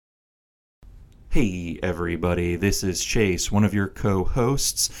Hey everybody, this is Chase, one of your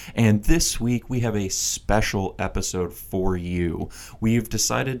co-hosts, and this week we have a special episode for you. We've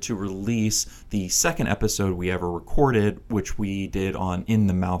decided to release the second episode we ever recorded, which we did on In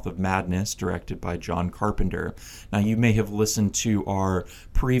the Mouth of Madness, directed by John Carpenter. Now you may have listened to our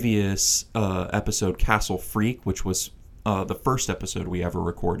previous episode, Castle Freak, which was the first episode we ever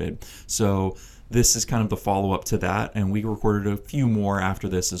recorded. So this is kind of the follow-up to that, and we recorded a few more after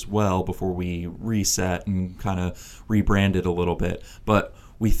this as well before we reset and kind of rebranded a little bit. But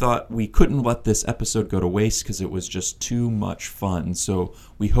we thought we couldn't let this episode go to waste because it was just too much fun. So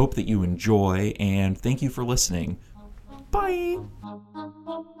we hope that you enjoy, and thank you for listening. Bye!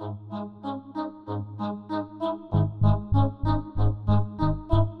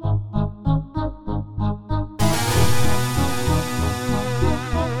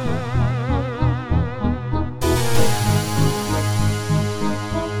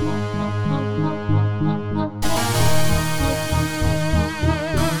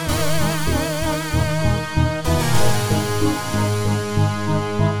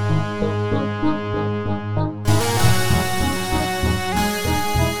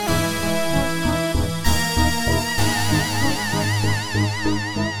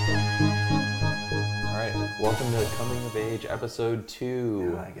 Episode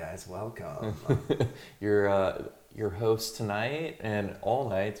 2. Hi guys, welcome. Your host tonight and all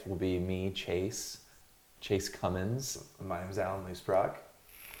nights will be me, Chase Cummins. My name is Alan Loosebrock.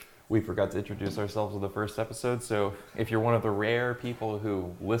 We forgot to introduce ourselves in the first episode, so if you're one of the rare people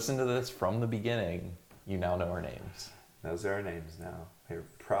who listen to this from the beginning, you now know our names. Those are our names now. They're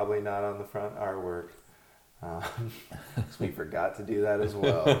probably not on the front artwork. We forgot to do that as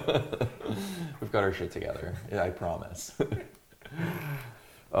well. We've got our shit together, I promise.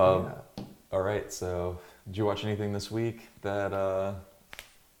 Yeah. All right, so did you watch anything this week that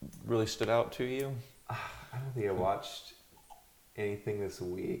really stood out to you? I don't think I watched anything this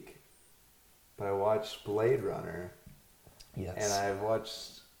week, but I watched Blade Runner. Yes. And I've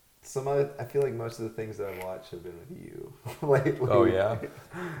watched some other, I feel like most of the things that I've watched have been with you lately. Oh, yeah?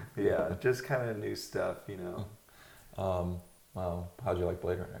 Yeah, just kind of new stuff, you know. Well, how'd you like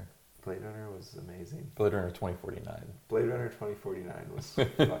Blade Runner? Blade Runner was amazing. Blade Runner 2049. Blade Runner 2049 was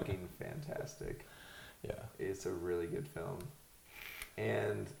fucking fantastic. Yeah. It's a really good film.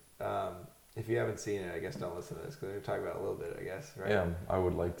 And if you haven't seen it, I guess don't listen to this because we're going to talk about it a little bit, I guess, right? Yeah, I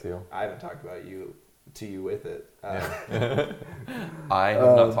would like to. I haven't talked about you with it. Yeah. I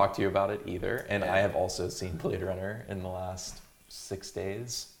have not talked to you about it either, and yeah. I have also seen Blade Runner in the last 6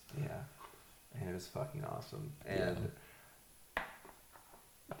 days. Yeah. And it was fucking awesome. And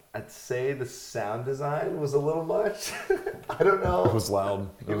I'd say the sound design was a little much. I don't know. It was loud.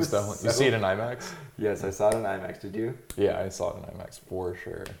 It was definitely. You see it in IMAX? Yes, I saw it in IMAX. Did you? Yeah, I saw it in IMAX for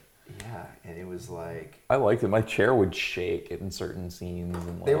sure. Yeah, and it was like... I liked it. My chair would shake in certain scenes.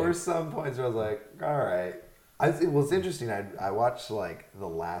 And there were some points where I was like, all right. It was interesting. I watched like the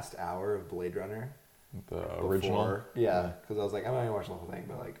last hour of Blade Runner. The original? Yeah, because I was like, I'm not going to watch the whole thing,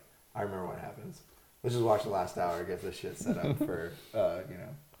 but like, I remember what happens. Let's just watch the last hour, get this shit set up for,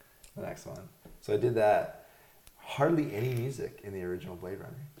 the next one. So I did that. Hardly any music in the original Blade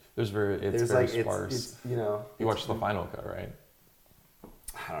Runner. It's very sparse. It's, you know. You watched the final cut, right?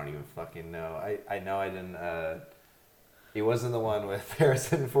 I don't even fucking know. I know I didn't. It wasn't the one with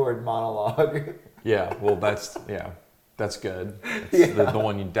Harrison Ford monologue. Yeah, well, that's good. It's the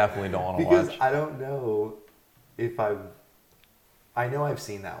one you definitely don't want to watch. Because I don't know if I know I've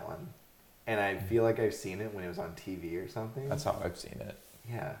seen that one, and I feel like I've seen it when it was on TV or something. That's how I've seen it.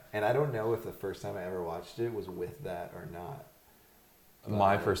 Yeah, and I don't know if the first time I ever watched it was with that or not.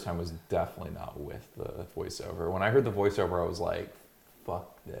 My first time was definitely not with the voiceover. When I heard the voiceover, I was like,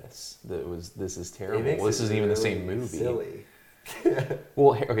 fuck this. This is terrible. This isn't even the same movie. Silly.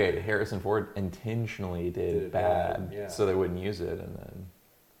 Well, okay, Harrison Ford intentionally did it bad, yeah. So they wouldn't use it, and then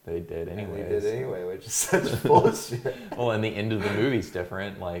they did anyway. They did anyway, which is such bullshit. Well, and the end of the movie's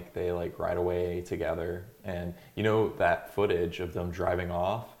different. Like, they ride away together, and you know that footage of them driving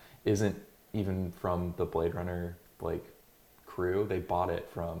off isn't even from the Blade Runner crew. They bought it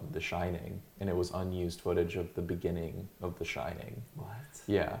from The Shining, and it was unused footage of the beginning of The Shining. What?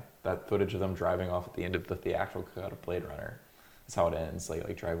 Yeah, that footage of them driving off at the end of the theatrical cut of Blade Runner. That's how it ends.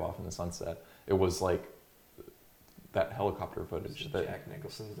 Like drive off in the sunset. It was like that helicopter footage. That Jack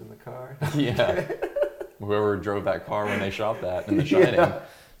Nicholson's in the car. Yeah, whoever drove that car when they shot that in The Shining,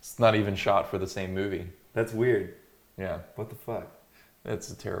 it's not even shot for the same movie. That's weird. Yeah, What the fuck?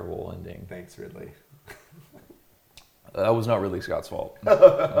 it's a terrible ending. Thanks, Ridley. That was not Ridley Scott's fault.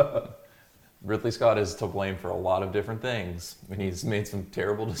 Ridley Scott is to blame for a lot of different things, and he's made some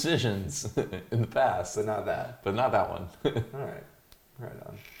terrible decisions in the past. But not that. But not that one. All right. Right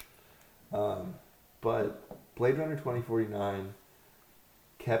on. But Blade Runner 2049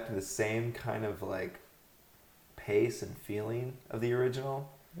 kept the same kind of like pace and feeling of the original.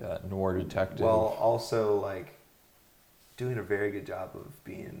 Yeah, noir detective. While also like doing a very good job of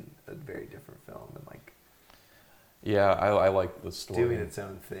being a very different film and like yeah, I like the story. doing its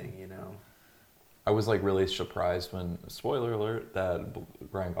own thing, you know. I was like really surprised when, spoiler alert, that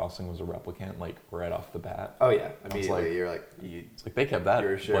Ryan Gosling was a replicant like right off the bat. Oh yeah, immediately like, you're like it's like they kept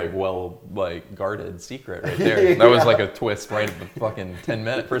that sure. like well like guarded secret right there. That was like a twist right at the fucking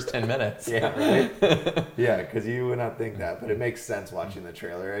first 10 minutes. Yeah, right? Yeah, because you would not think that, but it makes sense watching the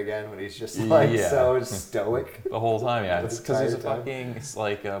trailer again when he's just like so stoic the whole time. Yeah, it's because he's time. it's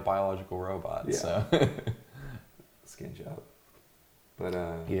like a biological robot. Yeah. So skin job. But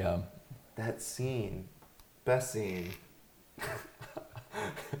yeah. That scene, best scene,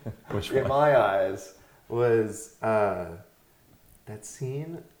 Which in one? my eyes, was that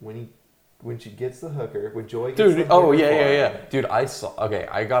scene when she gets the hooker, when Joy gets the hooker. Oh yeah. Dude, I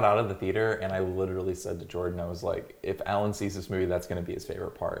got out of the theater and I literally said to Jordan, I was like, if Alan sees this movie, that's going to be his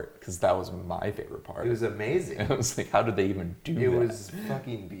favorite part, because that was my favorite part. It was amazing. I was like, how did they even do that? It was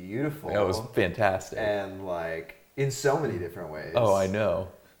fucking beautiful. It was fantastic. And like, in so many different ways. Oh, I know.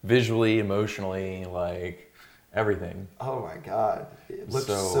 Visually, emotionally, like everything. Oh my god, it looked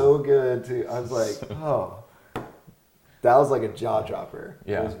so good too. I was like, oh, that was like a jaw dropper.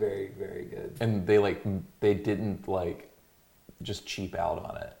 Yeah, it was very, very good. And they didn't like just cheap out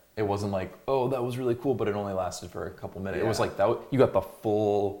on it. It wasn't like, oh, that was really cool, but it only lasted for a couple minutes. Yeah. It was like that. You got the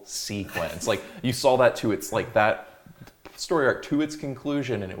full sequence. Like you saw that to its like that story arc to its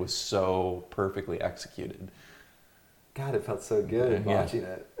conclusion, and it was so perfectly executed. God, it felt so good watching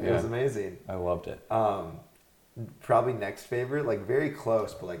it. It was amazing. I loved it. Probably next favorite, like very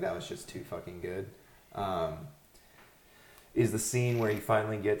close, but like that was just too fucking good. Is the scene where he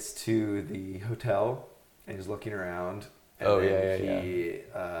finally gets to the hotel and he's looking around. And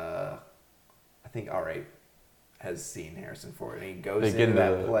I think Alright has seen Harrison Ford, and he goes into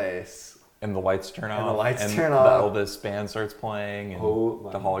that place. And the lights turn off. And the lights turn off. The Elvis band starts playing. And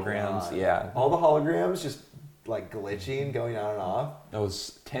the holograms. God. Yeah. All the holograms just like glitching, going on and off. That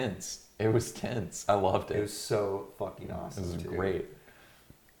was tense. It was tense. I loved it. It was so fucking awesome. It was great.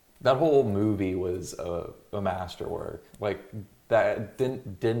 That whole movie was a masterwork. Like that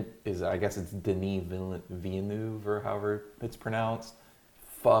I guess it's Denis Villeneuve or however it's pronounced.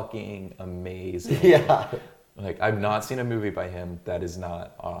 Fucking amazing. Yeah. Like I've not seen a movie by him that is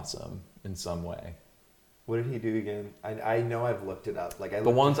not awesome in some way. What did he do again? I know I've looked it up. Like the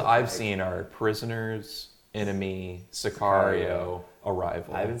ones I've seen are Prisoners, Enemy, Sicario,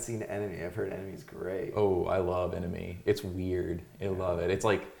 Arrival. I haven't seen Enemy. I've heard Enemy's great. Oh, I love Enemy. It's weird. I love it. It's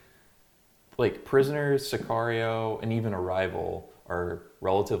like Prisoners, Sicario, and even Arrival are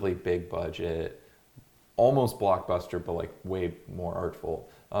relatively big budget, almost blockbuster, but like way more artful.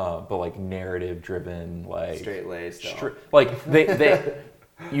 But like narrative driven, like straight laced. Like they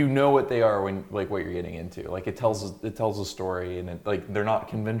you know what they are when like what you're getting into. Like it tells a story, and it, like they're not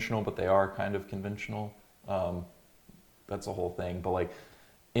conventional, but they are kind of conventional. That's the whole thing. But like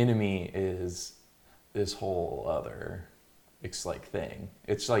Enemy is this whole other thing.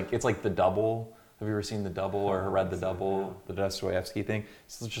 It's like The Double. Have you ever seen The Double or read The Double, the Dostoevsky thing?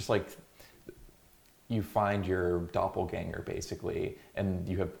 It's just like you find your doppelganger basically, and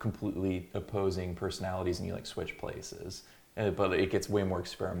you have completely opposing personalities, and you like switch places. But it gets way more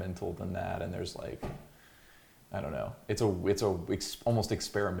experimental than that, and there's like, I don't know. It's almost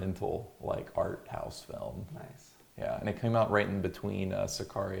experimental like art house film. Nice. Yeah, and it came out right in between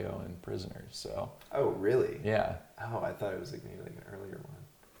Sicario and Prisoners. So. Oh really? Yeah. Oh, I thought it was like maybe like an earlier one.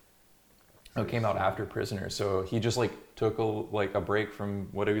 So it came out after Prisoners, so he just like took a break from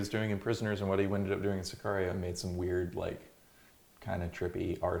what he was doing in Prisoners and what he ended up doing in Sicario, and made some weird like kind of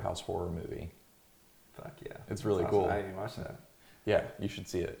trippy art house horror movie. Fuck yeah. It's really awesome. cool. I didn't even watch that. Yeah, you should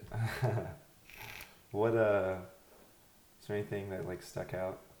see it. What is there anything that like stuck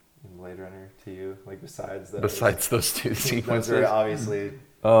out in Blade Runner to you? Like besides those two sequences? Those are obviously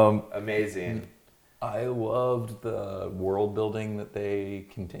amazing. I loved the world building that they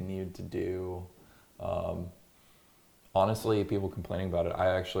continued to do. Honestly, people complaining about it, I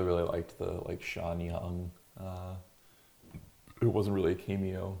actually really liked the like Sean Young. It wasn't really a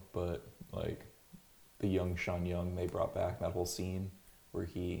cameo, but like the young Sean Young they brought back, that whole scene where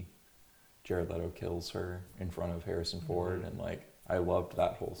Jared Leto kills her in front of Harrison Ford, and like I loved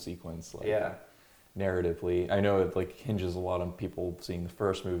that whole sequence. Like, yeah, narratively. I know it like hinges a lot on people seeing the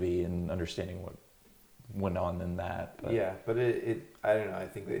first movie and understanding what went on in that. But. Yeah, but it I don't know. I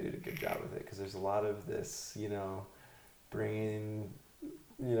think they did a good job with it because there's a lot of this, bringing,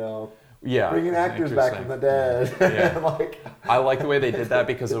 bringing actors back from the dead. Yeah. Like, I like the way they did that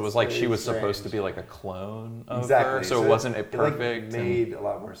because it was like she was strange. supposed to be like a clone of exactly. her, so it wasn't a perfect. It made a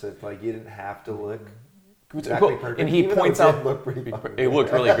lot more sense. Like you didn't have to look Well, exactly perfect. and he even though points it did out look pretty fucking it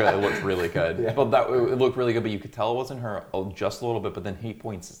looked really good. It looked really good. Yeah. But it looked really good. But you could tell it wasn't her just a little bit. But then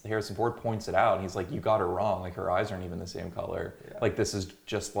Harrison Ford points it out, and he's like, "You got her wrong. Like her eyes aren't even the same color. Yeah. Like this is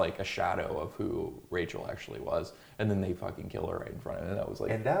just like a shadow of who Rachel actually was." And then they fucking kill her right in front of him. And that was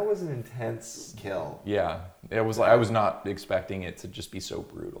like, And that was an intense kill. yeah, it was like I was not expecting it to just be so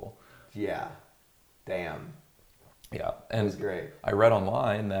brutal. Yeah. Damn. Yeah, It and was great. I read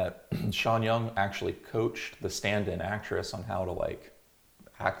online that Sean Young actually coached the stand-in actress on how to like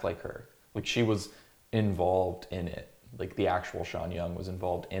act like her. Like she was involved in it. Like the actual Sean Young was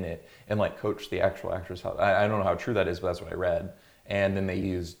involved in it and like coached the actual actress. I don't know how true that is, but that's what I read. And then they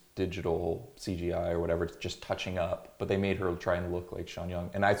used digital CGI or whatever, just touching up. But they made her try and look like Sean Young.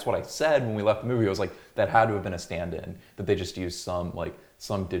 And that's what I said when we left the movie. I was like, that had to have been a stand-in. That they just used some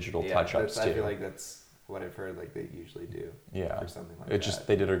digital touch-ups too. I feel like that's what I've heard like they usually do. Yeah, for something like it that. just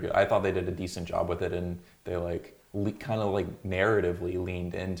they did a good. I thought they did a decent job with it, and they like kind of like narratively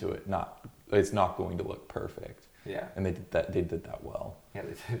leaned into it. It's not going to look perfect. Yeah, And they did that. They did that well. yeah,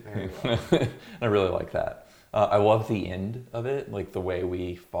 they did very well. And I really like that. I love the end of it, like the way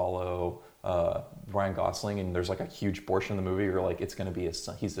we follow Ryan Gosling, and there's like a huge portion of the movie where like it's going to be his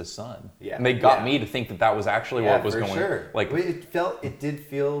son. He's his son. Yeah, and they got me to think that was actually what was going. Sure. Like But it did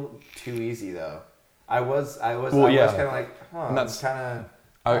feel too easy though. I was yeah. kind of like, And that's- kind of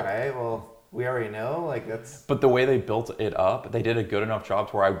I- all right. Well, we already know. Like that's But the way they built it up, they did a good enough job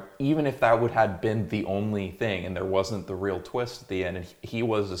to where even if that would have been the only thing and there wasn't the real twist at the end and he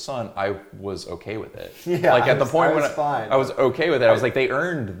was his son, I was okay with it. Yeah, like at the point when fine. I was okay with it, I was like, they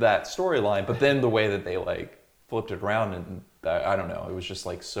earned that storyline. But then the way that they like flipped it around and I don't know, it was just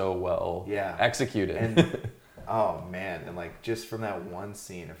like so well executed. And oh man, and like just from that one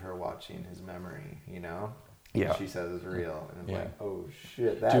scene of her watching his memory, Yeah. she says is real, and I'm Yeah. like, oh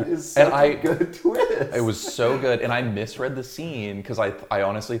shit, that Dude, is such and a good twist. It was so good, and I misread the scene because I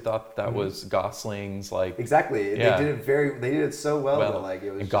honestly thought that was Gosling's like exactly. Yeah. They did it so well, though. Like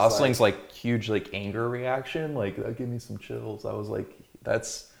it was and just Gosling's like huge like anger reaction, like that gave me some chills. I was like,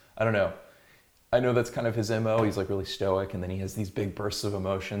 I don't know. I know that's kind of his MO. He's like really stoic, and then he has these big bursts of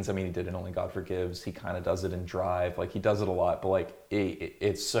emotions. I mean, he did it Only God Forgives. He kind of does it in Drive. Like he does it a lot, but like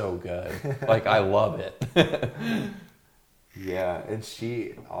it's so good. Like I love it. Yeah, and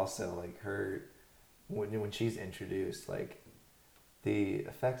she also like her when she's introduced, like the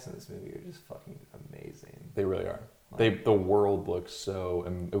effects in this movie are just fucking amazing. They really are. The world looks so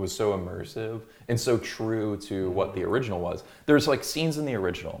it was so immersive and so true to what the original was. There's like scenes in the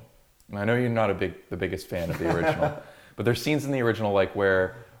original. And I know you're not the biggest fan of the original, but there's scenes in the original like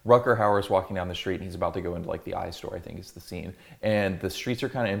where Rutger Hauer's walking down the street and he's about to go into like the eye store, I think is the scene. And the streets are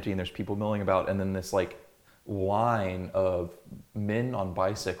kind of empty and there's people milling about, and then this like line of men on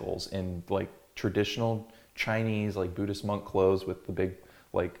bicycles in like traditional Chinese like Buddhist monk clothes with the big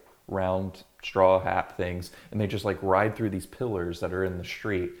like round straw hat things, and they just like ride through these pillars that are in the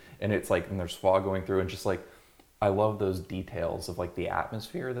street, and it's like, and there's fog going through, and just like I love those details of like the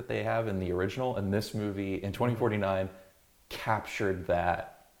atmosphere that they have in the original, and this movie in 2049 captured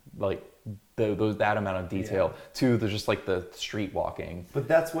that like that amount of detail to the just like the street walking. But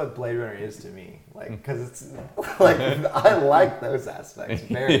that's what Blade Runner is to me, like because it's like I like those aspects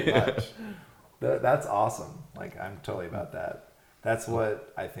very much. That's awesome. Like I'm totally about that. That's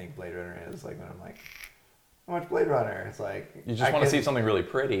what I think Blade Runner is. Like when I'm like, I watch Blade Runner. It's like you just want to see something really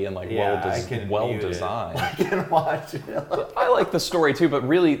pretty and like well designed. I can watch it. I like the story too, but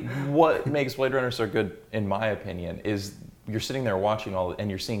really, what makes Blade Runner so good, in my opinion, is you're sitting there watching and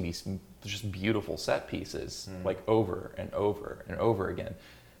you're seeing these just beautiful set pieces like over and over and over again.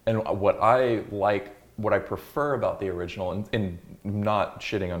 And what I prefer about the original, and not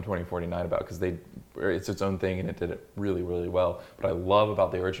shitting on 2049 about, because it's its own thing and it did it really, really well. But I love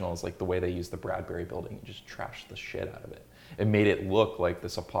about the original is like the way they used the Bradbury building and just trashed the shit out of it. It made it look like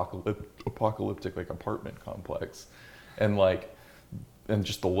this apocalyptic like apartment complex, and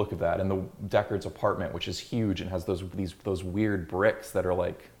just the look of that, and the Deckard's apartment, which is huge and has those weird bricks that are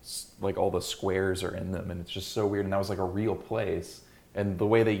like all the squares are in them, and it's just so weird. And that was like a real place, and the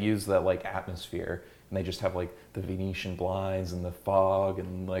way they use that like atmosphere. And they just have like the Venetian blinds and the fog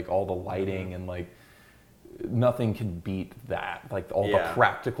and like all the lighting and like nothing could beat that. Like all the Yeah.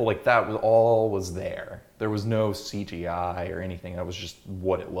 practical, like that was all was there. There was no CGI or anything. That was just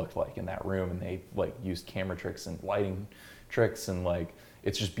what it looked like in that room. And they like used camera tricks and lighting tricks, and like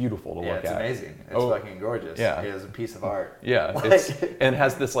it's just beautiful to Yeah, look it's at. amazing. It's Oh, fucking gorgeous. yeah. It is a piece of art. Yeah, it's and it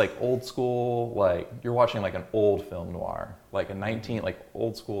has this like old school, like you're watching like an old film noir, like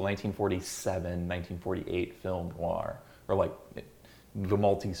old school 1947, 1948 film noir, or like The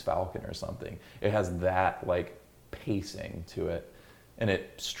Maltese Falcon or something. It has that like pacing to it, and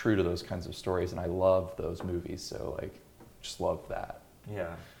it's true to those kinds of stories, and I love those movies. So like, just love that.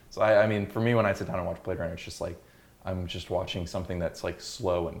 Yeah. So I mean, for me, when I sit down and watch Blade Runner, it's just like I'm just watching something that's like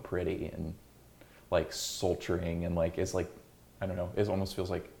slow and pretty and like sultering, and like it's like, I don't know, it almost feels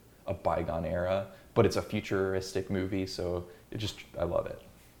like a bygone era, but it's a futuristic movie, so I love it.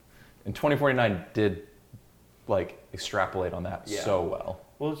 And 2049 did like extrapolate on that Yeah. so well.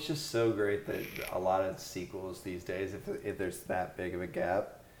 Well, it's just so great that a lot of sequels these days, if there's that big of a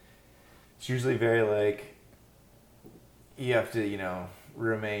gap, it's usually very like, you have to,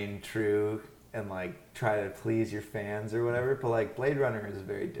 remain true and like try to please your fans or whatever. But like Blade Runner is a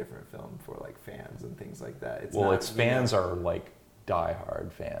very different film for like fans and things like that. It's not, Its fans are like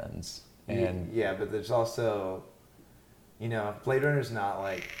diehard fans, and yeah, but there's also, Blade Runner's not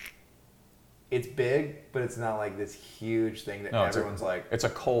like, it's big, but it's not like this huge thing that everyone's like, it's a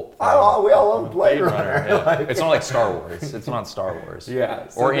cult. we all love Blade Runner. Yeah. Like, It's not like Star Wars. It's not Star Wars. Yeah,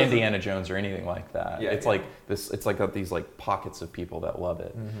 so or it doesn't- Indiana Jones or anything like that. Yeah, it's yeah. like this. It's like got these like pockets of people that love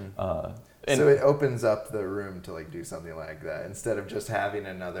it. And so it opens up the room to like do something like that instead of just having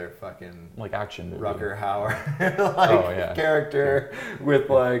another fucking like action movie. Rucker Hauer yeah. character with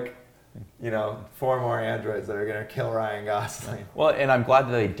like 4 more androids that are gonna kill Ryan Gosling. Well, and I'm glad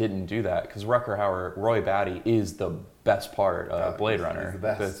that they didn't do that, because Rucker Hauer, Roy Batty, is the best part of Blade he's Runner. the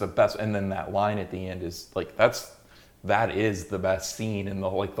best. It's the best, and then that line at the end is like that is the best scene in the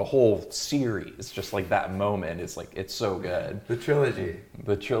whole series. Just like that moment is like, it's so good. The trilogy.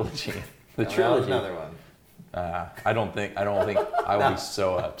 The trilogy. The Now, that was trilogy. another one. I don't think I would be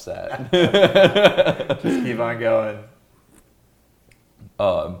so upset. Just keep on going.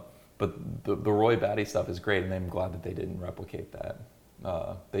 But the Roy Batty stuff is great, and I'm glad that they didn't replicate that.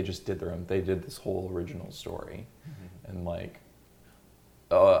 They just did their own. They did this whole original story, and like,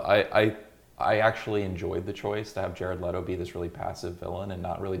 I actually enjoyed the choice to have Jared Leto be this really passive villain and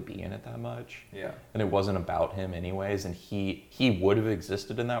not really be in it that much. Yeah. And it wasn't about him anyways, and he would have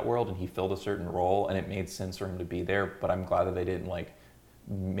existed in that world, and he filled a certain role, and it made sense for him to be there. But I'm glad that they didn't like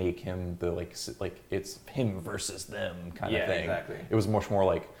make him the like it's him versus them kind of thing. Exactly. It was much more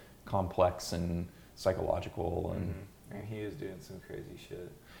like complex and psychological, and And he was doing some crazy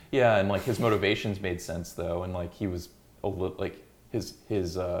shit. yeah, and like his motivations made sense though, and like he was a little like his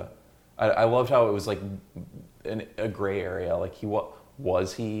I loved how it was like a gray area. Like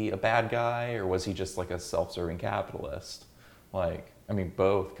was he a bad guy, or was he just like a self-serving capitalist? Like, I mean,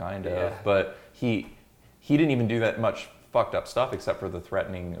 both kind of. Yeah. But he didn't even do that much fucked up stuff except for the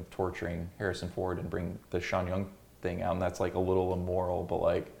threatening of torturing Harrison Ford and bring the Sean Young thing out, and that's like a little immoral. But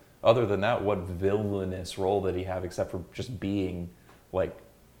like, other than that, what villainous role did he have except for just being like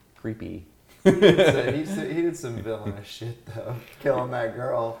creepy? He did some villainous shit though, killing that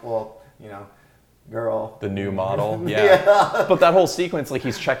girl. Well, girl. The new model, yeah. But that whole sequence, like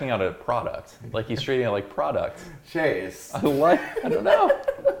he's checking out a product, like he's treating it like product. Chase. I don't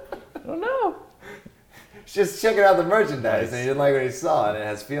know. He's just checking out the merchandise, Nice. and he didn't like what he saw, and it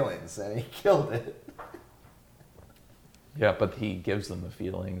has feelings, and he killed it. Yeah, but he gives them the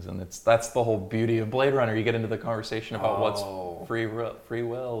feelings, and that's the whole beauty of Blade Runner. You get into the conversation about Oh. what's free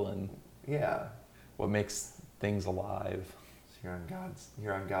will and Yeah. what makes things alive. So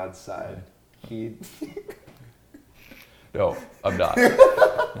you're on God's side. He. No, I'm not.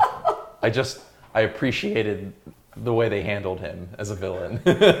 I appreciated the way they handled him as a villain.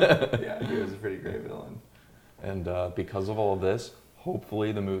 Yeah, he was a pretty great villain. And because of all of this,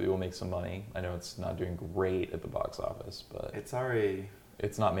 hopefully the movie will make some money. I know it's not doing great at the box office, but It's already.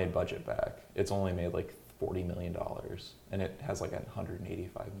 it's not made budget back. It's only made like $40 million, and it has like a $185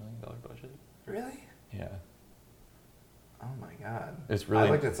 million budget. Really? Yeah. Oh my God. It's really-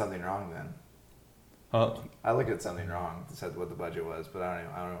 I looked at something wrong then. Huh? I looked at something wrong. It said what the budget was, but I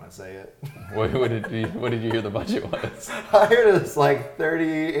don't want to say it. What did you hear the budget was? I heard it was like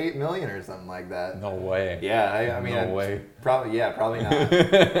 38 million or something like that. No way. Yeah, I mean, No way. Probably not.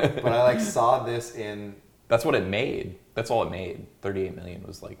 But I like saw this in. That's what it made. That's all it made. 38 million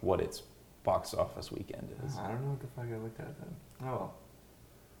was like what its box office weekend is. I don't know what the fuck I looked at then. Oh well.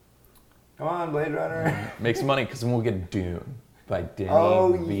 Come on, Blade Runner. Make some money because then we'll get Dune by Denis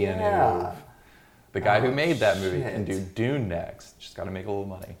Oh Villeneuve. yeah. The guy who made that movie shit. can do Dune next. Just got to make a little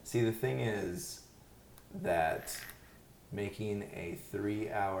money. See, the thing is that making a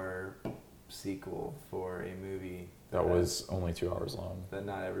 3-hour sequel for a movie That was only 2 hours long, that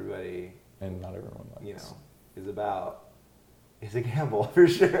not everybody, and not everyone likes. you know, is about is a gamble for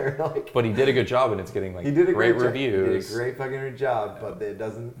sure. Like, But he did a good job, and it's getting like he did a great great reviews. He did a great fucking job, but it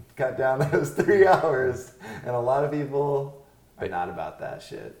doesn't cut down those 3 hours. And a lot of people are not about that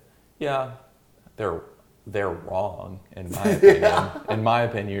shit. Yeah, they're wrong in my opinion. Yeah. In my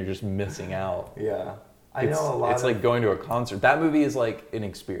opinion, you're just missing out. Yeah, I know a lot. It's like going to a concert. That movie is like an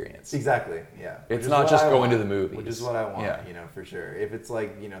experience. Exactly, yeah. Which It's is not what just I going want, to the movies. Which is what I want, Yeah. you know, for sure. If it's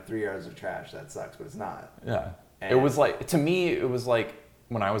like, you know, 3 hours of trash, that sucks, but it's not. Yeah. It And- was like, to me, it was like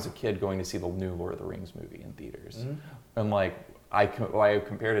when I was a kid going to see the new Lord of the Rings movie in theaters. Mhm. And like, I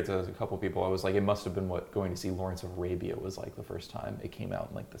compared it to a couple people. I was like, it must have been what going to see Lawrence of Arabia was like the first time it came out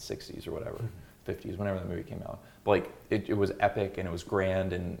in like the 60s or whatever, 50s, whenever the movie came out. But like, it was epic and it was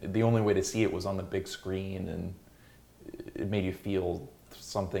grand, and the only way to see it was on the big screen, and it made you feel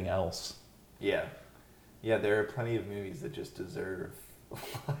something else. Yeah. Yeah, there are plenty of movies that just deserve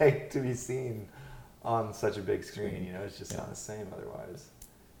like to be seen on such a big screen, you know, it's just Yeah. not the same otherwise.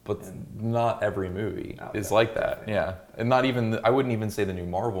 But And- not every movie No, is no, like that. definitely. Yeah. And not even, I wouldn't even say the new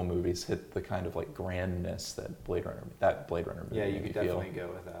Marvel movies hit the kind of like grandness that Blade Runner movie Yeah, you made could me feel. definitely go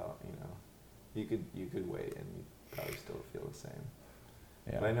without, you know. You could wait and you'd probably still feel the same.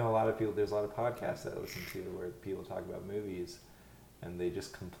 But I Yeah. know a lot of people, there's a lot of podcasts that I listen to where people talk about movies and they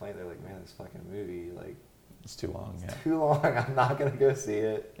just complain, they're like, man, this fucking movie, like, It's too long. it's Yeah. too long, I'm not gonna go see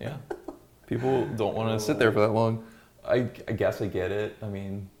it. Yeah. People don't want to sit there for that long. I guess I get it. I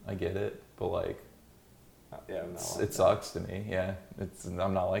mean, I get it. But like, Yeah, I'm not like it that. sucks to me. Yeah.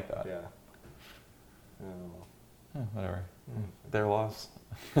 I'm not like that. Yeah. Oh. Whatever. Mm. Their loss.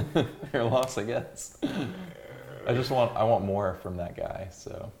 Their loss, I guess. I want more from that guy.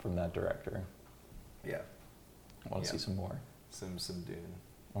 So from that director, Yeah. I want to Yeah. see some more. Some Dune.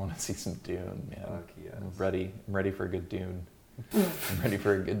 I want to see some Dune, man. Fuck yes. I'm ready. I'm ready for a good Dune. I'm ready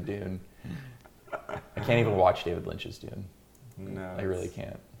for a good Dune. I can't even watch David Lynch's Dune. No. I really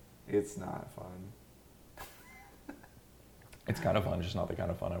can't. It's not fun. It's kind of fun, just not the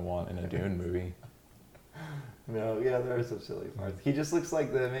kind of fun I want in a Dune movie. No, yeah, there are some silly parts. He just looks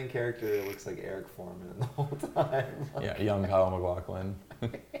like the main character looks like Eric Foreman the whole time. Yeah, young Kyle MacLachlan.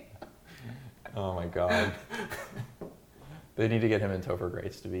 Oh my god. They need to get him and Topher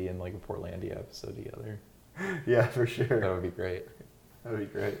Grace to be in like a Portlandia episode together. Yeah, for That sure. would be great. That would be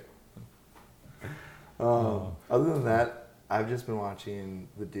great. Oh. Other than that, I've just been watching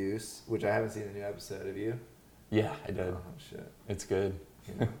The Deuce, which I haven't seen a new episode. Have you? Yeah, I did. Oh shit. It's good.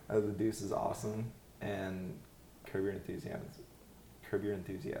 You know, The Deuce is awesome, and Curb Your Enthusiasm. Curb Your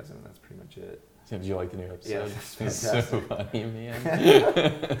Enthusiasm. And that's pretty much it. Did you like the new episode? Yeah, it's It's so fantastic. funny, man.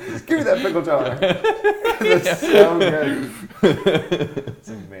 Give me that pickle jar. That's so good. It's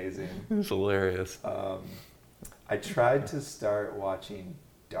amazing. It's hilarious. I tried to start watching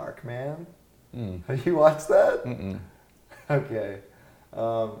Darkman. Mm. Have you watched that? Mm-mm. Okay.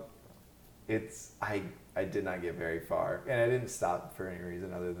 It's I did not get very far, and I didn't stop for any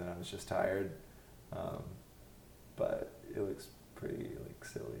reason other than I was just tired. But it looks pretty like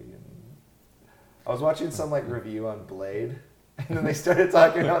silly, and I was watching some like review on Blade, and then they started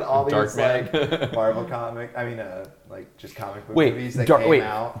talking about all these Darkman. like Marvel like just comic book movies that came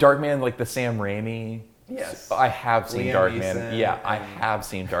out. Darkman, like the Sam Raimi. Yes. I have seen Liam Darkman. Neeson Yeah, I and- have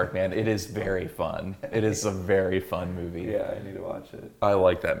seen Darkman. It is very fun. It is a very fun movie. Yeah, I need to watch it. I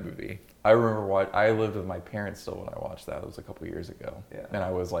like that movie. I remember I lived with my parents still when I watched that. It was a couple years ago. Yeah. And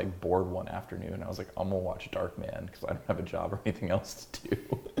I was like bored one afternoon. I was like, I'm gonna watch Darkman because I don't have a job or anything else to do.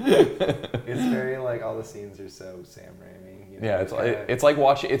 It's very like all the scenes are so Sam Raimi. You know, Yeah, kinda- it's like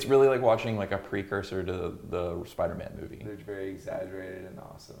watching. It's really like watching like a precursor to the Spider-Man movie. They're very exaggerated and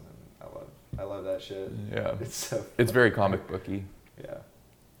awesome, and I love that shit. Yeah, It's so. it's very comic booky. Yeah.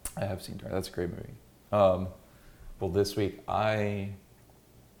 I have seen Dark. That's a great movie. Well, this week I've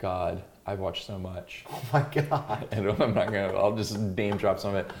watched so much. Oh my god. And I'm not gonna. I'll just name drop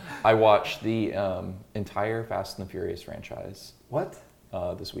some of it. I watched the entire Fast and the Furious franchise What?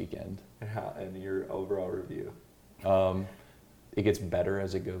 this weekend. And how? And your overall review? It gets better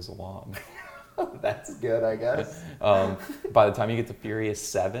as it goes along. That's good, I guess. By the time you get to Furious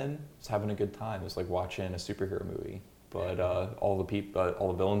 7, it's having a good time. It's like watching a superhero movie, but all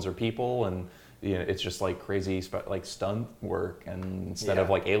the villains are people, and you know, it's just like crazy like stunt work. And instead of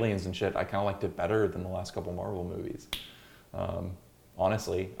Yeah. like aliens and shit, I kind of liked it better than the last couple Marvel movies.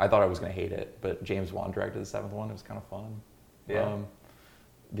 Honestly, I thought I was gonna hate it, but James Wan directed the 7th one. It was kind of fun. Yeah.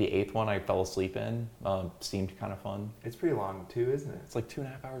 The 8th one I fell asleep in. Seemed kind of fun. It's pretty long too, isn't it? It's like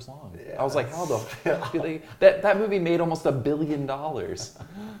 2.5 hours long. Yeah. I was like, how the fuck do they? That movie made almost $1 billion.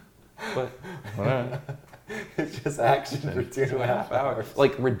 But It's just action for 2.5 hours.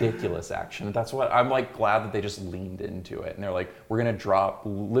 Like ridiculous action. That's what I'm like glad that they just leaned into it. And they're like, we're gonna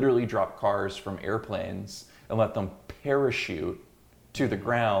literally drop cars from airplanes and let them parachute to the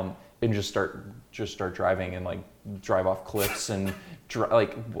ground and just start driving and like drive off cliffs and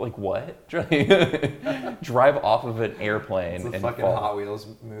like what? Drive off of an airplane It's a and fucking fall. Hot Wheels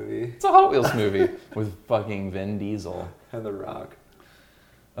movie. It's a Hot Wheels movie with fucking Vin Diesel. And The Rock.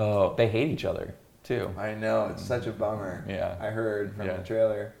 Oh, they hate each other too. I know, it's such a bummer. Yeah. I heard from Yeah. the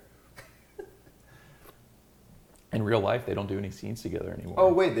trailer. In real life, they don't do any scenes together anymore.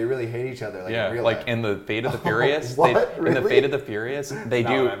 Oh wait, they really hate each other, like yeah, in real like life. in the Fate of the Furious. What? In the Really? Fate of the Furious, they Not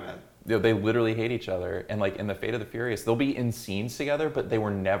do. what I meant. They literally hate each other, and like in the Fate of the Furious, they'll be in scenes together, but they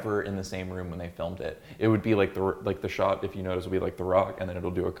were never in the same room when they filmed it. It would be like the shot, if you notice, will be like The Rock, and then it'll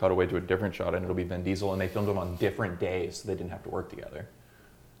do a cutaway to a different shot, and it'll be Vin Diesel, and they filmed them on different days, so they didn't have to work together.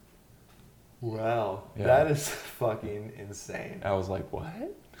 Wow, Yeah. that is fucking insane. I was like, what?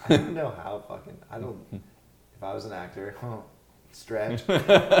 I don't know how fucking. I don't. If I was an actor, stretch.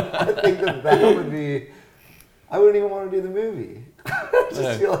 I think that would be. I wouldn't even want to do the movie.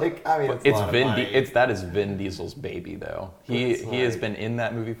 Just feel like I mean, But it's a lot of money. that is Vin Diesel's baby though. He It's has like- been in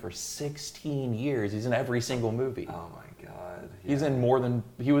that movie for 16 years. He's in every single movie. Oh my god. He was in more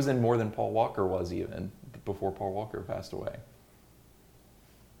than Paul Walker was even before Paul Walker passed away.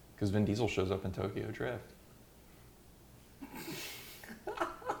 Because Vin Diesel shows up in Tokyo Drift.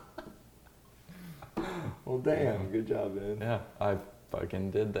 Well, damn. Good job, man. Yeah, I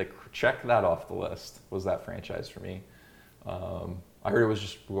fucking did that. Check that off the list. Was that franchise for me? I heard it was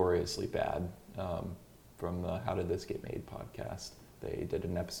just gloriously bad. From the How Did This Get Made podcast, they did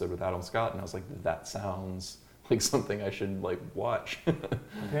an episode with Adam Scott, and I was like, that sounds like something I should like watch.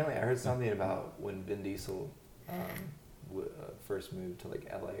 Apparently, I heard something about when Vin Diesel first moved to like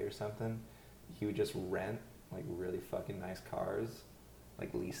LA or something. He would just rent like really fucking nice cars,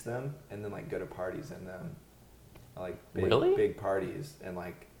 like lease them, and then like go to parties in them, like Really? big parties, and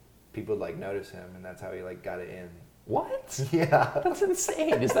like people would like notice him, and that's how he like got it in. What? Yeah, That's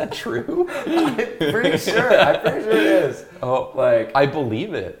insane. Is that true? I'm pretty sure. it is. Oh, Like I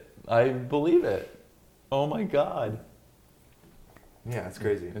believe it. Oh my god. yeah, it's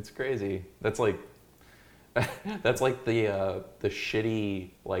crazy. It's crazy. That's like the shitty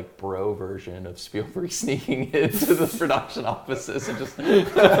like bro version of Spielberg sneaking into the production offices and just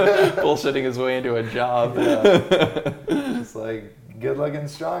bullshitting his way into a job. Just like good-looking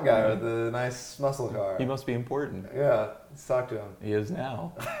strong guy with a nice muscle car. He must be important. Yeah, let's talk to him. He is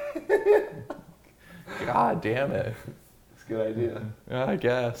now. God damn it. It's a good idea. Yeah, I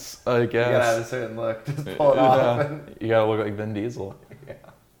guess. You gotta have a certain look. Just pull it off. Yeah. And, You gotta look like Vin Diesel.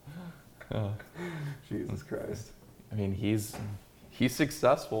 yeah. Jesus Christ. I mean, he's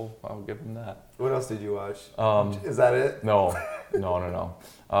successful. I'll give him that. What else did you watch? Um, Is that it? No.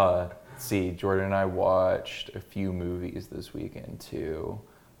 Let's see, Jordan and I watched a few movies this weekend too.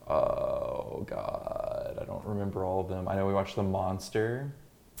 Oh God, I don't remember all of them. I know we watched The Monster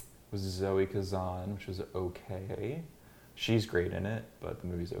with Zoe Kazan, which was okay. She's great in it, but the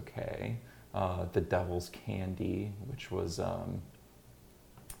movie's okay. The Devil's Candy, which was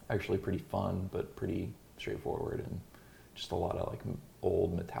actually pretty fun, but pretty straightforward, and just a lot of like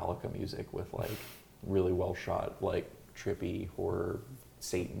old Metallica music with like really well shot, like trippy horror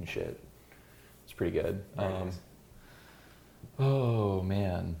Satan shit. It's pretty good. Nice. Oh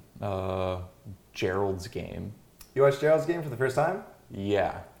man, Gerald's Game. You watched Gerald's Game for the first time?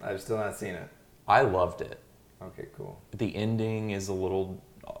 Yeah, I've still not seen it. I loved it. Okay, cool. The ending is a little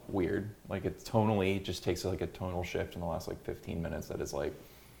weird. Like it tonally just takes like a tonal shift in the last like 15 minutes that is like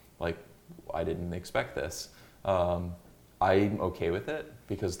I didn't expect this. I'm okay with it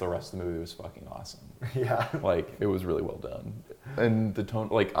because the rest of the movie was fucking awesome. Yeah. Like it was really well done, and the tone.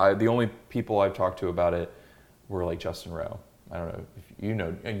 Like the only people I've talked to about it were like Justin Rowe. I don't know if you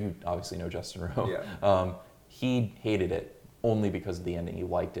know. And you obviously know Justin Rowe. Yeah. He hated it only because of the ending. He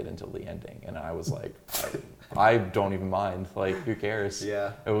liked it until the ending, and I was like, I don't even mind. Like who cares?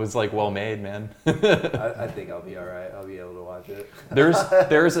 Yeah. It was like well made, man. I think I'll be all right. I'll be able to watch it.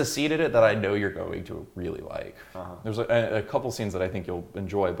 There's a scene in it that I know you're going to really like. Uh-huh. There's a couple scenes that I think you'll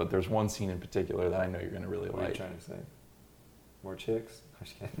enjoy, but there's one scene in particular that I know you're going to really What are you like. trying to say? More chicks? I'm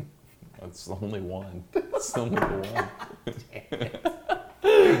just kidding. That's the only one. It's the only one.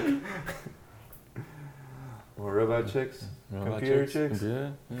 More robot chicks? You know about Computer chicks?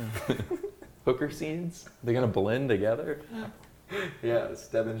 Yeah. Hooker scenes? They're going to blend together? Yeah,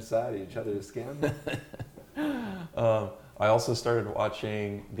 step inside each other's skin. I also started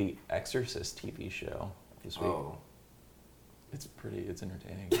watching the Exorcist TV show this week. Oh. It's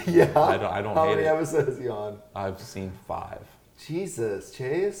entertaining. Yeah. I don't How hate many it. episodes is he on? I've seen 5. Jesus,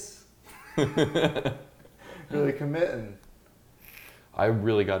 Chase. Really committing. I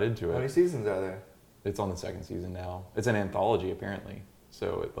really got into How many it. seasons are there? It's on the 2nd season now. It's an anthology apparently.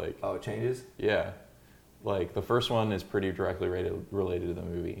 So it like Oh, it changes? yeah, like the first one is pretty directly related to the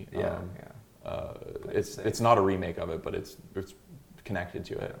movie. Yeah. It's not a remake of it, but it's connected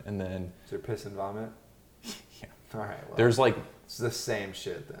to it. And then Is there piss and vomit? yeah, All right. Well, there's like it's the same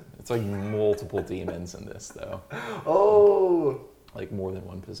shit then. it's like multiple demons in this though, Oh. like more than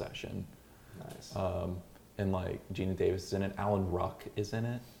one possession. Nice. And like Gina Davis is in it. Alan Ruck is in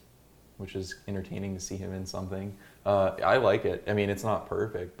it, which is entertaining to see him in something. I like it. I mean, it's not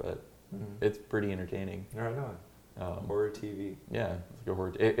perfect, but it's pretty entertaining. Right on. Horror TV. Yeah, it's like a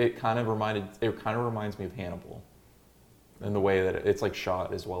horror. It kind of reminds me of Hannibal, in the way that it's like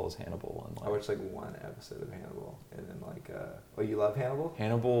shot as well as Hannibal. And I watched like one episode of Hannibal, and then like, oh, you love Hannibal?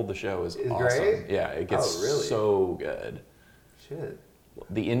 Hannibal, the show is It's awesome. great? Yeah, it gets Oh, really? so good. Shit.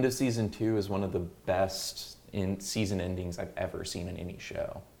 The end of season 2 is one of the best season endings I've ever seen in any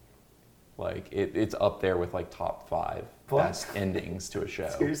show. Like it's up there with like top 5 What? best endings to a show.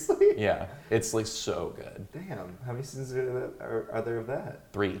 Seriously? Yeah, it's like so good. Damn. How many seasons are there of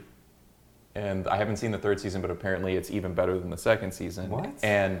that? 3. And I haven't seen the 3rd season, but apparently it's even better than the 2nd season. What?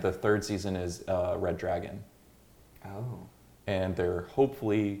 And the 3rd season is Red Dragon. Oh. And they're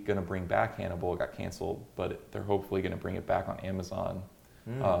hopefully going to bring back Hannibal. It got canceled, but they're hopefully going to bring it back on Amazon.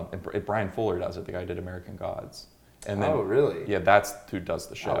 And Brian Fuller does it, the guy who did American Gods. And then, Oh, really? Yeah, that's who does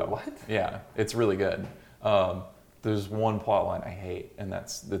the show. Oh, what? Yeah, it's really good. There's one plot line I hate, and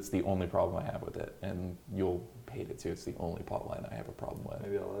that's the only problem I have with it. And you'll hate it too. It's the only plot line I have a problem with.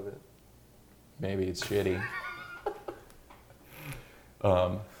 Maybe I'll love it. Maybe it's shitty.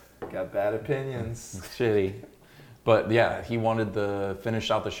 Got bad opinions. It's shitty. But yeah, he wanted to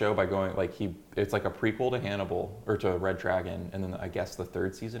finish out the show by going like it's like a prequel to Hannibal or to Red Dragon, and then I guess the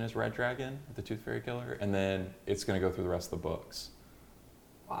 3rd season is Red Dragon, the Tooth Fairy Killer, and then it's gonna go through the rest of the books.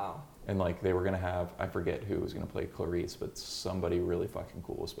 Wow. And like they were gonna have, I forget who was gonna play Clarice, but somebody really fucking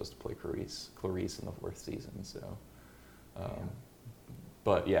cool was supposed to play Clarice in the 4th season. So,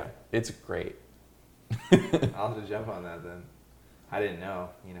 but yeah, it's great. I'll have to jump on that then. I didn't know,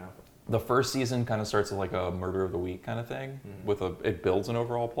 you know. The 1st season kind of starts as like a murder of the week kind of thing, with it builds an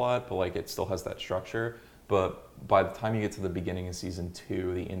overall plot, but like it still has that structure. But by the time you get to the beginning of season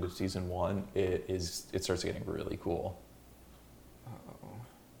 2, the end of season 1, it starts getting really cool. Uh-oh.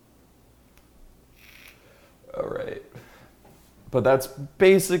 All right. But that's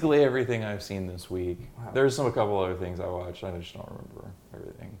basically everything I've seen this week. Wow. There's a couple other things I watched. I just don't remember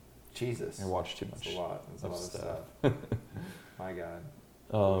everything. Jesus. I watched too much. That's a lot. That's a of lot of stuff. stuff. My God.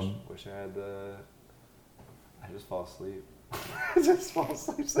 Wish I had the. I just fall asleep. I just fall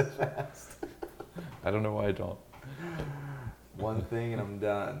asleep so fast. I don't know why I don't. One thing and I'm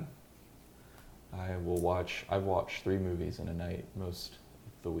done. I've watched 3 movies in a night most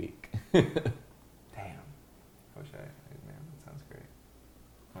of the week. Damn. Man, that sounds great.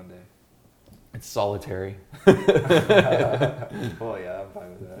 One day. It's solitary. Oh yeah, I'm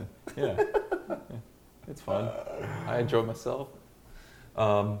fine with that. Yeah. It's fun. I enjoy myself.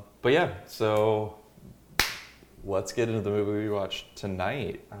 But yeah, so let's get into the movie we watched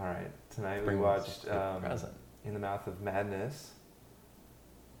tonight. All right. Tonight we Bring watched us to the present. In the Mouth of Madness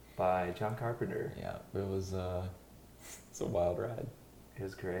by John Carpenter. Yeah, it was it's a wild ride. It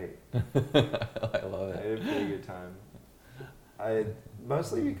was great. I love I it. had a pretty good time.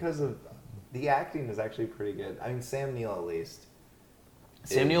 Mostly because of the acting is actually pretty good. I mean, Sam Neill at least.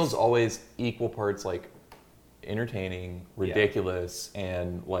 Sam Neill's always equal parts like entertaining, ridiculous,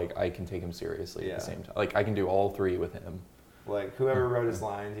 and like I can take him seriously at the same time. Like I can do all 3 with him. Like whoever wrote his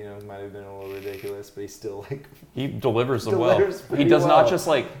lines, you know, might have been a little ridiculous, but he's still like He delivers them Delivers well. pretty He does well. not just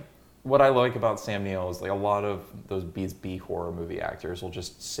like what I like about Sam Neill is like a lot of those B horror movie actors will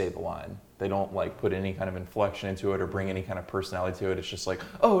just say the line. They don't like put any kind of inflection into it or bring any kind of personality to it. It's just like,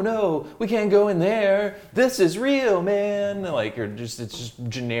 oh no, we can't go in there. This is real, man. Like it's just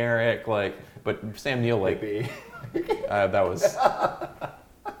generic. Like, but Sam Neill like maybe. that was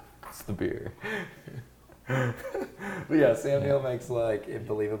it's the beer. But yeah, Sam Neill makes like it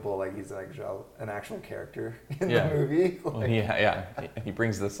believable, like he's like an actual character in the movie. Well, Like, yeah. He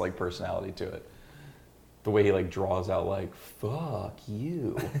brings this like personality to it. the way he like draws out like "fuck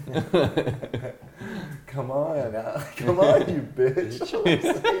you." Come on, you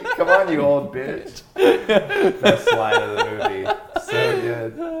bitch. Come on, you old bitch. Best line of the movie. So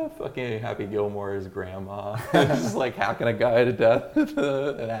good. Fucking Happy Gilmore's grandma, just like hacking a guy to death with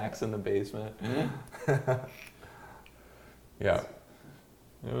an axe in the basement. Yeah,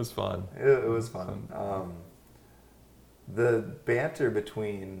 it was fun. It was fun. The banter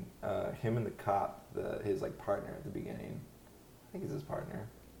between him and the cop, his like partner at the beginning, I think he's his partner.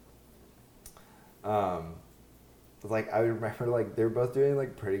 Like I remember, like they were both doing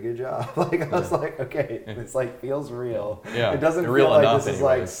like pretty good job. Like I was like, okay, this like feels real. Yeah, it doesn't feel real like enough this is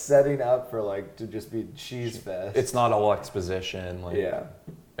anyway. like setting up for like to just be cheese fest. It's not all exposition. Like, yeah,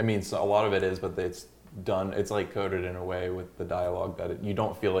 I mean, so a lot of it is, but it's done. It's like coded in a way with the dialogue that you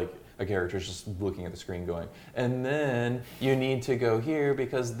don't feel like a character's just looking at the screen going, and then you need to go here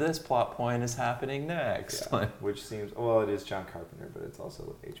because this plot point is happening next. yeah. Which seems it is John Carpenter, but it's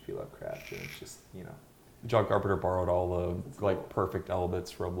also H.P. Lovecraft, and it's just John Carpenter borrowed all the like perfect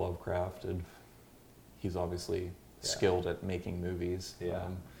elements from Lovecraft, and he's obviously skilled at making movies. Yeah,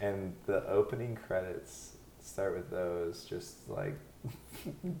 and the opening credits start with those, just like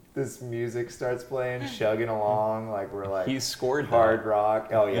this music starts playing, chugging along, like we're like He scored hard that. rock.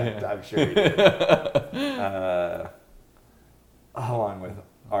 Oh yeah, I'm sure he did. Along with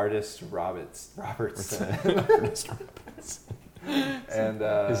artist Robertson. And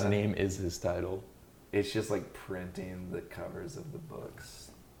His name is his title. it's just like printing the covers of the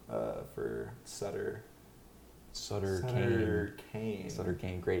books for Sutter Kane. Sutter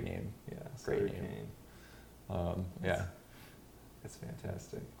Kane, great name. Yeah, Great Sutter name. Kane. Yeah. It's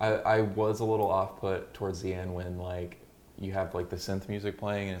fantastic. I was a little off put towards the end when like you have like the synth music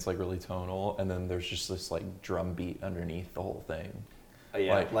playing and it's like really tonal, and then there's just this like drum beat underneath the whole thing.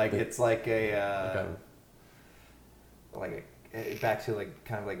 Yeah, like it's like back to like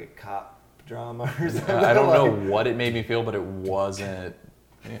kind of like a cop drama or something. I don't know what it made me feel, but it wasn't.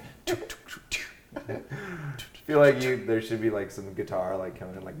 I feel like there should be like some guitar like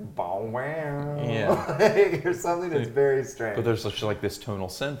coming in like bow wow, Yeah. or something that's very strange. But there's such like this tonal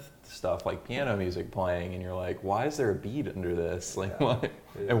synth stuff, like piano music playing, and you're like, why is there a beat under this? Like, what?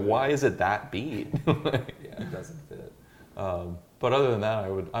 And why is it that beat? Yeah, it doesn't fit. But other than that,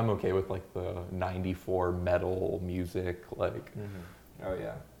 I'm okay with like the '94 metal music, like Oh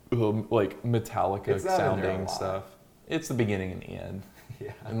yeah. Like Metallica It's not in there a sounding lot. stuff. It's the beginning and the end.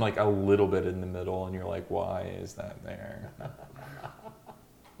 Yeah. And like a little bit in the middle, and you're like, why is that there?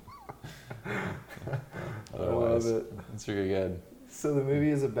 Otherwise, I love it. it's really good. So the movie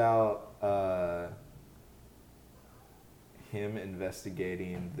is about him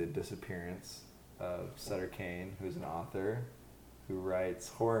investigating the disappearance of Sutter Kane, who's an author who writes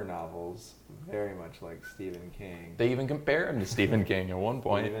horror novels very much like Stephen King. They even compare him to Stephen King at one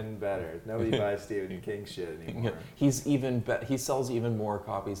point. Even better. Nobody buys Stephen King shit anymore. He sells even more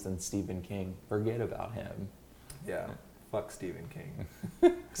copies than Stephen King. Forget about him. Yeah. Fuck Stephen King.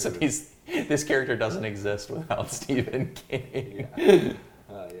 Except this character doesn't exist without Stephen King. Yeah.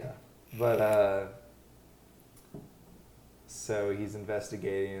 Yeah. But so he's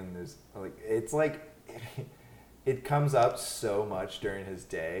investigating, and there's like it comes up so much during his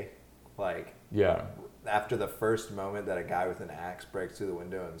day, like Yeah. after the first moment that a guy with an axe breaks through the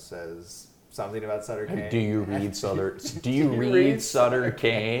window and says something about Sutter Kane. Do you read Sutter? Do you read Sutter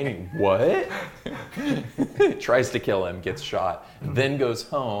Kane? What? Tries to kill him, gets shot, then goes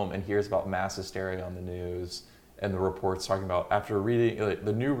home and hears about mass hysteria on the news, and the reports talking about after reading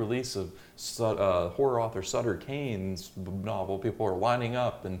the new release of horror author Sutter Kane's novel, people are lining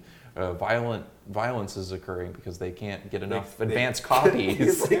up and violence is occurring because they can't get enough advanced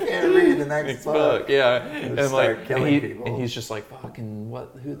copies. They can't read the next book. Yeah, And and start like killing people. and he's just like, fucking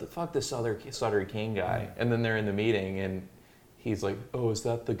what? Who the fuck this Sutter Kane guy? And then they're in the meeting and he's like, oh, is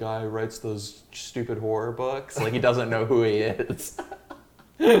that the guy who writes those stupid horror books? Like he doesn't know who he is.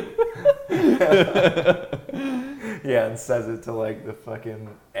 Yeah, and says it to like the fucking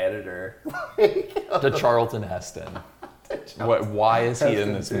editor. To Charlton Heston. Why is he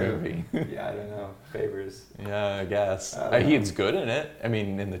in this Heston, too. movie? Yeah, I don't know. Favors. Yeah, I guess. I don't know. He's good in it. I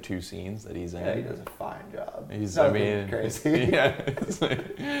mean, in the two scenes that he's in. Yeah, he does a fine job. He's, Nothing crazy. Yeah,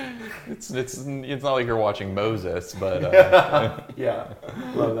 it's not like you're watching Moses, but Yeah,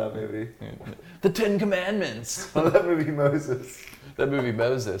 love that movie. the Ten Commandments. Love that movie, Moses. That movie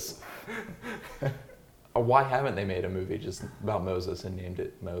Moses. Why haven't they made a movie just about Moses and named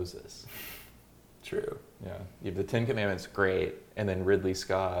it Moses? True. Yeah, you have the Ten Commandments, great, and then Ridley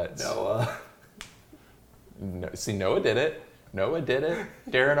Scott. Noah. No, see, Noah did it. Darren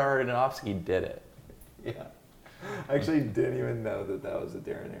Aronofsky did it. Yeah. I actually didn't even know that was a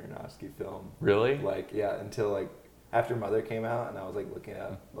Darren Aronofsky film. Really? Like, yeah, until like after Mother came out, and I was like looking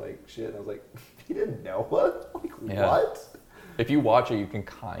up like shit, and I was like, he didn't know what? Like, Yeah. what? If you watch it, you can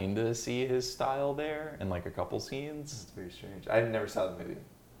kind of see his style there in like a couple scenes. It's very strange. I never saw the movie.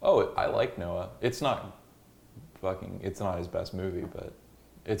 Oh, I like Noah. It's not his best movie, but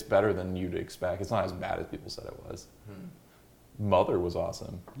it's better than you'd expect. It's not as bad as people said it was. Mother was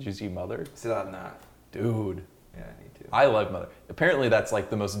awesome. Did you see Mother? Still have not. Dude. Yeah, I need to. I love Mother. Apparently that's like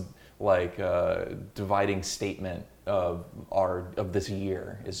the most like dividing statement of this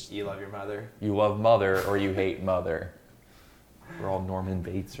year is You love your mother? you love Mother or you hate Mother. We're all Norman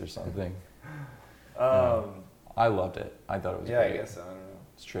Bates or something. I loved it. I thought it was Yeah, great. I guess so. I don't know.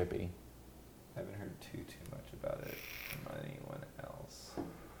 It's trippy. I haven't heard too much about it from anyone else.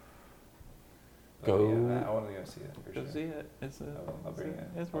 Go. Yeah, I want to go see it for Go sure. see it. It's I'll bring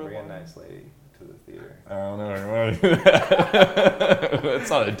it's I'll worth bring a it. nice lady to the theater. I don't know. I want to do that. It's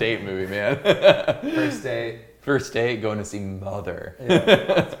not a date movie, man. First date. First date, going to see Mother. Yeah.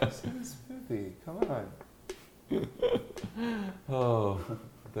 Let's go see this movie. Come on. Oh,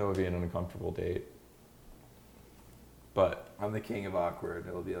 that would be an uncomfortable date. But I'm the king of awkward.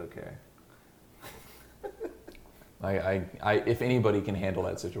 It'll be okay. I if anybody can handle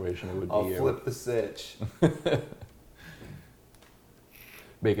that situation, it would be I'll you. flip the switch.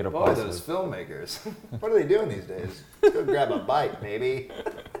 Make it a Boy, positive. those filmmakers. What are they doing these days? Let's go grab a bite, maybe.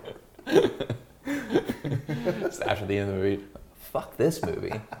 Just after the end of the movie, fuck this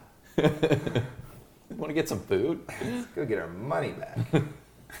movie. Want to get some food? Let's go get our money back.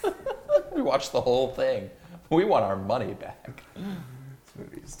 We watched the whole thing. We want our money back. This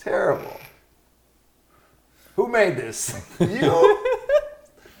movie is terrible. Who made this? You?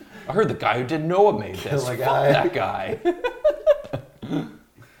 I heard the guy who did Noah made this. Kill a Fuck guy. that guy.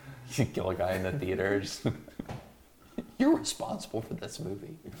 You kill a guy in the theater. Just, you're responsible for this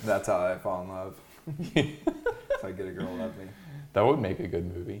movie. That's how I fall in love. So I get a girl to love me. That would make a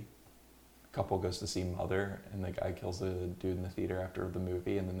good movie. Couple goes to see Mother, and the guy kills a dude in the theater after the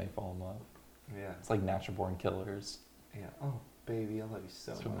movie, and then they fall in love. Yeah. It's like Natural Born Killers. Yeah. Oh, baby, I love you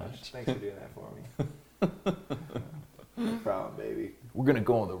so, So much. much. Thanks for doing that for me. No problem, baby. We're gonna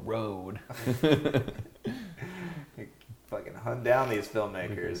go on the road. Fucking hunt down these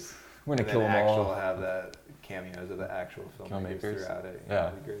filmmakers. We're gonna and kill then them all. have that cameos of the actual filmmakers Filmmakers. throughout it. Yeah.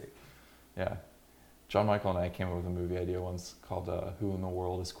 That'd be great. Yeah. John Michael and I came up with a movie idea once called Who in the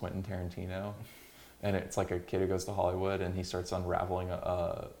World is Quentin Tarantino? And it's like a kid who goes to Hollywood and he starts unraveling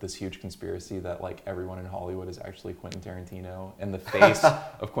this huge conspiracy that like everyone in Hollywood is actually Quentin Tarantino. And the face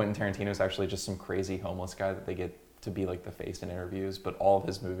of Quentin Tarantino is actually just some crazy homeless guy that they get to be like the face in interviews. But all of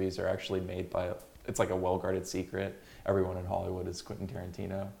his movies are actually made by, it's like a well-guarded secret. Everyone in Hollywood is Quentin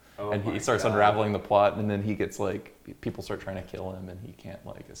Tarantino. Oh And my he starts God. unraveling the plot, and then he gets like, people start trying to kill him and he can't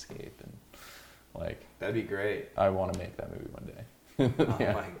like escape. And like, That'd be great. I want to make that movie one day. Oh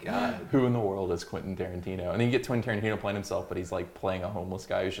Yeah. my God. Who in the world is Quentin Tarantino? And then you get Quentin Tarantino playing himself, but he's like playing a homeless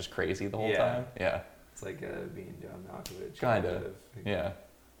guy who's just crazy the whole Yeah. time. Yeah, It's like being John Malkovich. kind of. Yeah.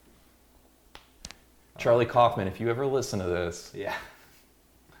 Charlie Kaufman, if you ever listen to this, Yeah.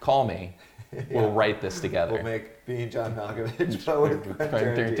 call me. Yeah. We'll write this together. We'll make being John Malkovich, but with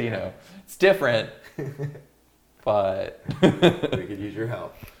Quentin Tarantino. It's different, but We could use your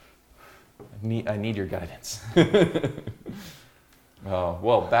help. I need your guidance. Oh,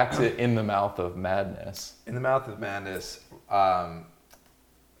 well, back to In the Mouth of Madness. In the Mouth of Madness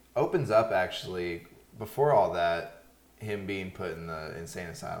opens up actually before all that, him being put in the insane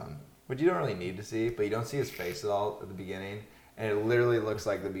asylum, which you don't really need to see, but you don't see his face at all at the beginning, and it literally looks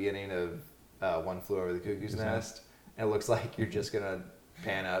like the beginning of One Flew Over the Cuckoo's Nest, and it looks like you're just gonna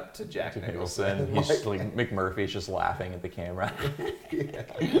pan up to Jack Nicholson. He's just like McMurphy's just laughing at the camera. Yeah.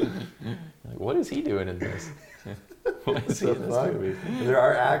 Like, what is he doing in this? Why is he So in this fuck. movie? There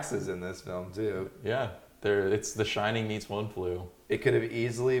are axes in this film too. Yeah, it's The Shining meets One Flew. It could have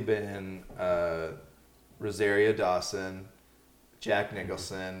easily been Rosario Dawson, Jack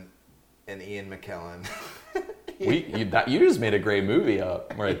Nicholson, and Ian McKellen. You just made a great movie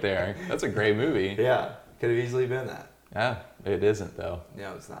up right there. That's a great movie. Yeah, could have easily been that. Yeah, it isn't though.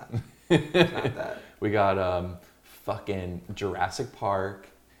 No, it's not. It's not that. We got fucking Jurassic Park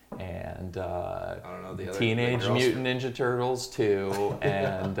and I don't know the other Teenage the girls- Mutant Ninja Turtles 2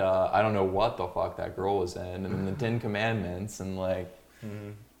 and I don't know what the fuck that girl was in, and then the Ten Commandments and like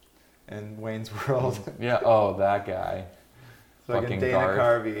Mhm. And Wayne's World. yeah, oh that guy. Fucking Fucking Dana Garth.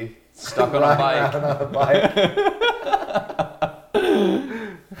 Carvey. Stuck on a bike. Riding around on a bike.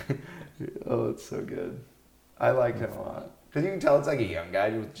 Oh, it's so good. I liked him a lot. Because you can tell it's like a young guy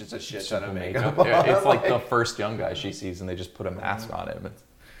with just a shit ton of makeup Yeah, on. it's like the first young guy she sees, and they just put a mask on him.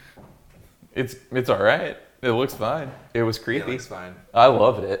 It's all right. It looks fine. It was It creepy. looks fine. I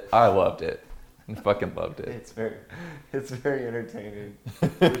loved it. I fucking loved it. It's very entertaining.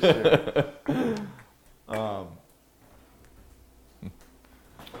 For sure.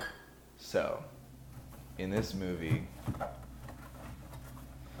 So, in this movie,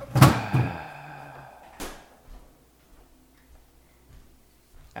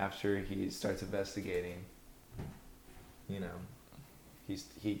 after he starts investigating, you know,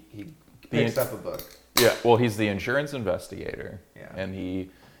 he picks up a book. Yeah. Well, he's the insurance investigator. Yeah. And he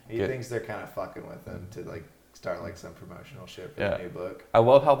thinks they're kind of fucking with him to like start like some promotional shit for Yeah. the new book. I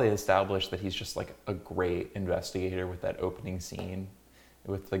love how they established that he's just like a great investigator with that opening scene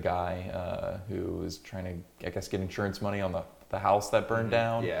with the guy who is trying to, I guess, get insurance money on the house that burned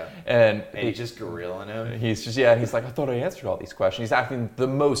down. Yeah. And He's just grilling him. he's just, yeah, he's like, I thought I answered all these questions. He's acting the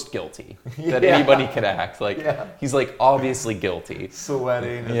most guilty that Yeah. anybody could act. Like, Yeah. he's like obviously guilty.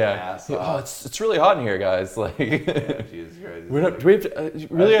 Sweating his Yeah. ass Oh, off. it's really hot in here, guys. Like, Yeah, Jesus Christ. do we have to,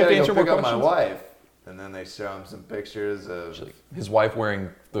 really have to answer more pick up questions? my wife. And then they show him some pictures of His wife wearing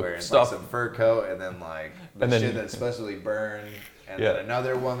the wearing stuff. like some fur coat and then like the And then- shit that's supposed to be burned. And Yeah. then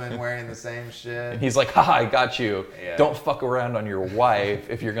another woman wearing the same shit. And he's like, haha, I got you. Yeah. Don't fuck around on your wife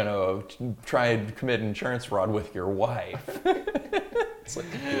if you're going to try and commit insurance fraud with your wife. It's like,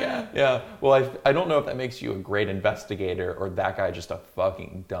 Yeah. yeah. Well, I don't know if that makes you a great investigator or that guy just a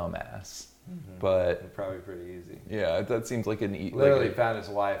fucking dumbass. But Probably pretty easy. yeah, that seems like an Literally like found his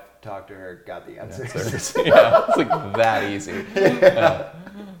wife, talked to her, got the answers. yeah, it's like that easy. Yeah.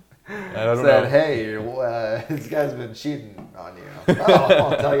 And I don't Said, know. hey, this guy's been cheating on you.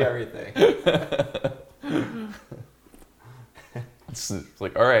 Oh, I'll tell you everything. It's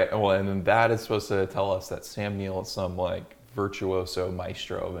like, all right, well, and then that is supposed to tell us that Sam Neill is some like virtuoso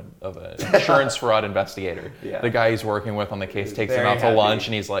maestro of an insurance fraud investigator. Yeah. The guy he's working with on the case He's takes him very out to happy. lunch,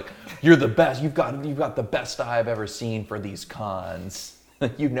 and he's like, "You're the best. You've got the best eye I've ever seen for these cons.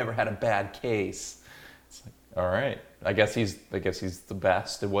 You've never had a bad case." It's like, all right, I guess he's the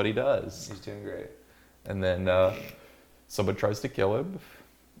best at what he does. He's doing great. And then someone tries to kill him.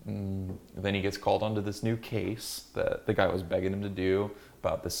 Then he gets called onto this new case that the guy was begging him to do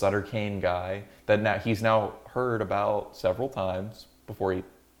about the Sutter Kane guy that he's now heard about several times before he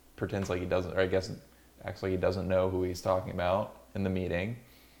pretends like he doesn't, or I guess acts like he doesn't know who he's talking about in the meeting,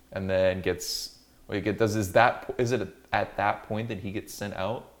 and then is it at that point that he gets sent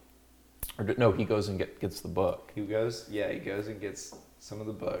out, or no, he goes and gets the book. He goes and gets some of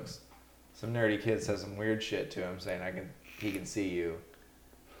the books. Some nerdy kid says some weird shit to him, saying he can see you.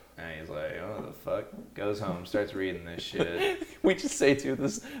 And he's like, oh, the fuck? Goes home, starts reading this shit. We just say too,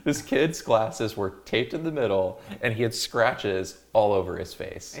 this kid's glasses were taped in the middle, and he had scratches all over his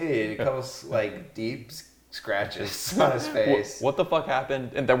face. Hey, a couple like deep scratches on his face. What the fuck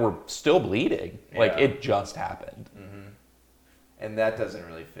happened? And that were still bleeding. Like Yeah. it just happened. And that doesn't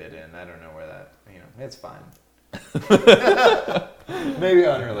really fit in. I don't know where that, it's fine. Maybe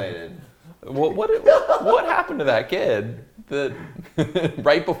unrelated. What happened to that kid?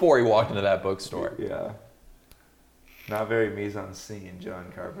 Right before he walked into that bookstore. Yeah. Not very mise en scene,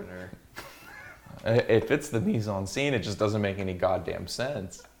 John Carpenter. It fits the mise en scene. It just doesn't make any goddamn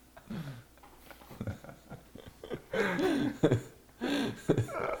sense.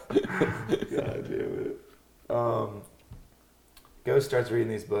 God damn it. Ghost starts reading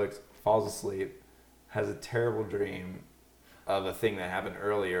these books, falls asleep, has a terrible dream of a thing that happened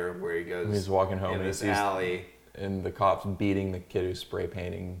earlier where he goes He's walking home in and he this sees alley. and the cops beating the kid who's spray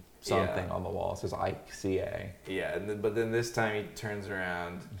painting something Yeah. on the wall. It says ICA. Yeah, but then this time he turns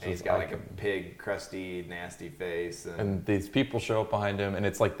around and he's Says got like a Icon. pig, crusty, nasty face. And these people show up behind him, and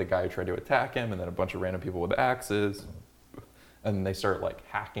it's like the guy who tried to attack him, and then a bunch of random people with axes. And they start like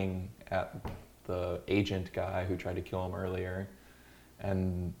hacking at the agent guy who tried to kill him earlier.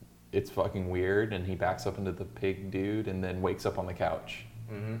 And it's fucking weird, and he backs up into the pig dude and then wakes up on the couch.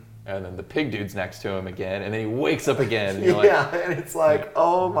 Mm-hmm. And then the pig dude's next to him again, and then he wakes up again. And you're Yeah, and it's like,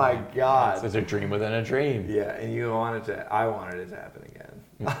 oh my like, god. it's a dream within a dream. Yeah, and I wanted it to happen again.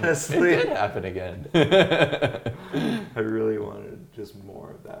 It Honestly, did happen again. I really wanted just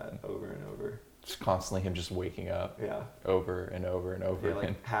more of that over and over. Just constantly him just waking up Yeah. over and over and over Yeah, again.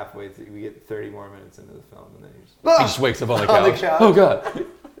 like halfway through, we get 30 more minutes into the film, and then you just He just wakes up on the On the couch. couch. Oh god.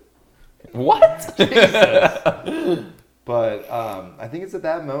 What? But I think it's at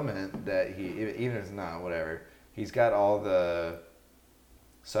that moment that he, even if it's not, whatever, he's got all the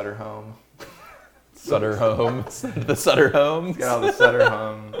Sutter Home. Sutter Home. The Sutter Homes. He's got all the Sutter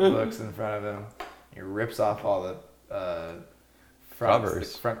Home books in front of him. He rips off all the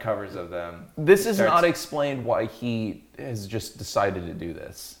front covers of them. This is not explained why he has just decided to do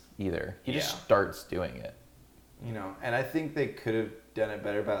this either. He just starts doing it. You know, and I think they could have done it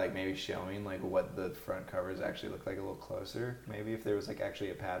better by like maybe showing like what the front covers actually look like a little closer. Maybe if there was like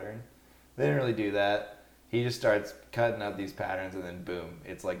actually a pattern. They didn't really do that. He just starts cutting up these patterns and then boom,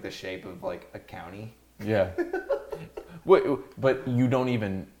 it's like the shape of like a county. Yeah. But you don't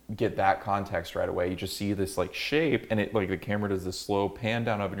even get that context right away. You just see this like shape, and it like the camera does this slow pan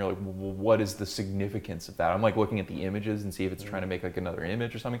down of it, and you're like, well, what is the significance of that? I'm like looking at the images and see if it's trying to make like another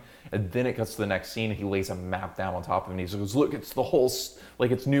image or something. And then it cuts to the next scene, and he lays a map down on top of it, and he goes, look, it's the whole,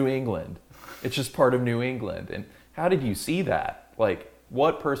 like it's New England. It's just part of New England. And how did you see that? Like,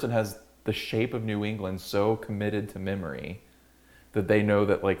 what person has the shape of New England so committed to memory that they know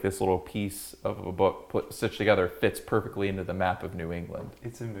that like this little piece of a book stitched together fits perfectly into the map of New England?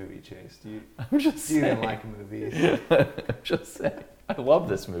 It's a movie, Chase. I'm just saying. You didn't like movies. I'm just saying. I love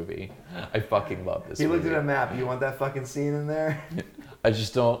this movie. I fucking love this movie. He looked at a map. You want that fucking scene in there? I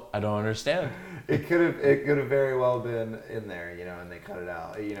don't understand. It could have very well been in there, you know, and they cut it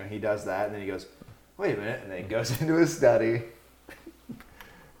out. You know, he does that, and then he goes, wait a minute, and then he goes into his study,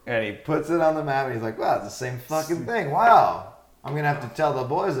 and he puts it on the map, and he's like, wow, it's the same fucking thing. Wow. I'm going to have to tell the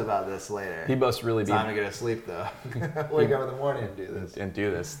boys about this later. He must really be... Time to go to sleep, though. Wake up in the morning and do this. And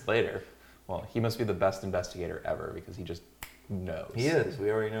do this later. Well, he must be the best investigator ever because he just knows. He is. We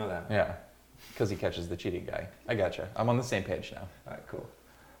already know that. Yeah. Because he catches the cheating guy. I gotcha. I'm on the same page now. All right,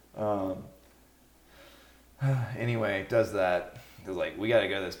 cool. Anyway, does that. He's like, we got to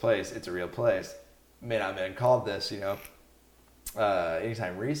go to this place. It's a real place. May not have been called this, you know,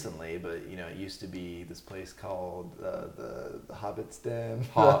 anytime recently, but, you know, it used to be this place called the Hobbit's Den.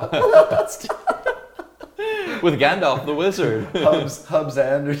 With Gandalf the Wizard. Hub's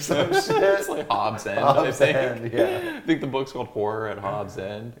End or some shit. It's like Hobbs End, I think. End, yeah. I think the book's called Horror at Hobbs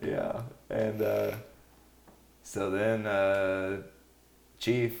End. Yeah. And so then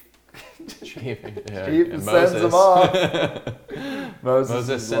Chief and sends him off.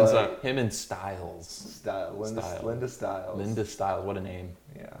 Moses sends up him and Styles. Linda Styles. Linda Styles, what a name.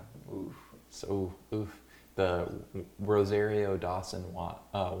 Yeah. Oof. So, the Rosario Dawson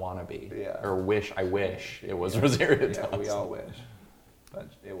wannabe. Yeah. Or I wish it was Rosario Dawson. Yeah, we all wish. But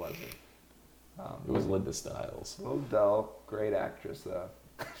it wasn't. It was Linda Styles. A little dull. Great actress, though.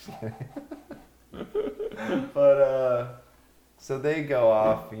 But, so they go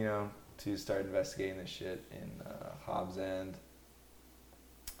off, you know, to start investigating this shit in Hobbs End.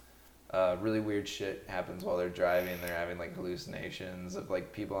 Really weird shit happens while they're driving. They're having like hallucinations of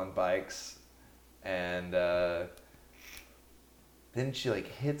like people on bikes, and then she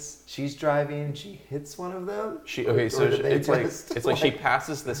like she's driving, she hits one of them. It's like she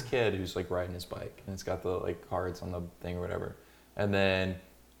passes this kid who's like riding his bike, and it's got the like cards on the thing or whatever, and then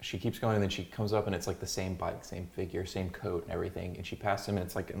she keeps going, and then she comes up, and it's like the same bike, same figure, same coat and everything, and she passes him, and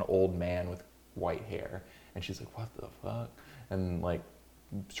it's like an old man with white hair, and she's like, what the fuck? And like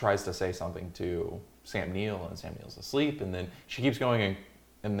tries to say something to Sam Neill, and Sam Neill's asleep, and then she keeps going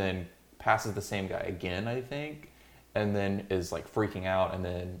and then passes the same guy again, I think, and then is like freaking out, and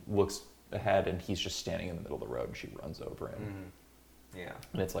then looks ahead, and he's just standing in the middle of the road, and she runs over him. Mm-hmm. Yeah.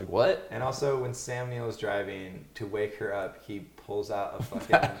 And it's like, what? And also when Sam Neill is driving, to wake her up, he pulls out a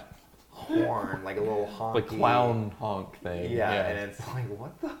fucking horn, like a little honky. Like clown honk thing. Yeah, and it's like,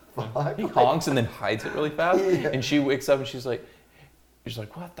 what the fuck? He honks and then hides it really fast, and she wakes up, and she's like,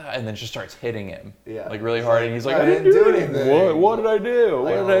 what the? And then she starts hitting him, like really hard, and he's like, I didn't do anything. What did I do?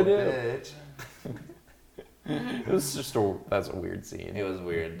 What did I do? Bitch. It was just that's a weird scene. It was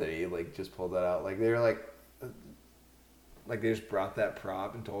weird that he like just pulled that out. Like they were like they just brought that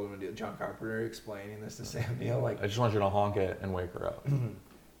prop and told him to do it. John Carpenter explaining this to Sam Neill. Like, I just want you to honk it and wake her up. You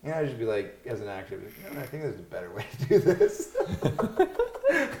know, I'd just be like, as an actor, I think there's a better way to do this.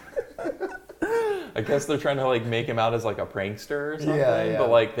 I guess they're trying to like make him out as like a prankster or something, yeah. but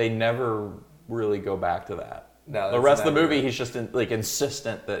like they never really go back to that. No, the rest of the movie, he's just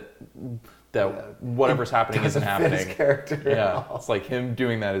insistent that whatever's happening isn't happening. His character. Yeah, it's like him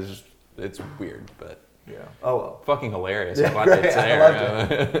doing that is just it's weird, but yeah. Oh well. Fucking hilarious. Yeah, I'm glad great. it's there. I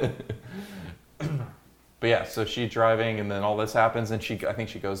loved it. But yeah, so she's driving, and then all this happens, and I think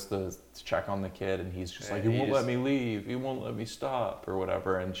she goes to check on the kid, and he's just like, he won't let me leave, he won't let me stop, or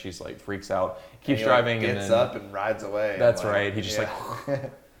whatever, and she's like, freaks out, keeps driving, like, and gets then up and rides away. That's right. He just like.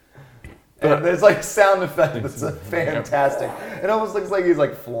 And there's like a sound effect that's fantastic. It almost looks like he's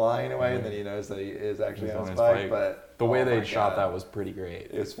like flying away, and then he knows that he is actually on his bike. But the way they shot that was pretty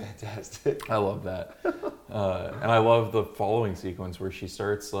great. It was fantastic. I love that, and I love the following sequence where she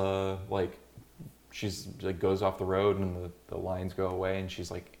starts like she's like goes off the road and the lines go away and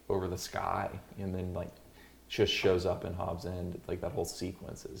she's like over the sky and then like just shows up in Hobbs End. Like that whole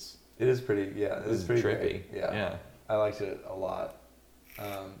sequence is It is pretty, yeah. It's pretty trippy. great. Yeah. I liked it a lot.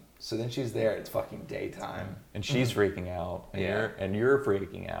 So then she's there. It's fucking daytime. And she's freaking out, and Yeah. you're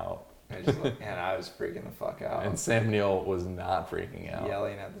freaking out, And I was freaking the fuck out. and Sam Neill was not freaking out.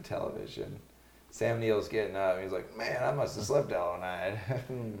 Yelling at the television. Sam Neill's getting up. He's like, man, I must have slept all night.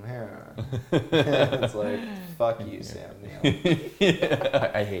 It's like, fuck you, Sam Neill.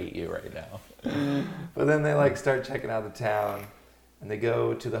 Yeah, I hate you right now. But then they like start checking out the town, and they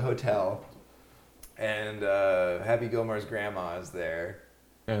go to the hotel, and Happy Gilmore's grandma is there.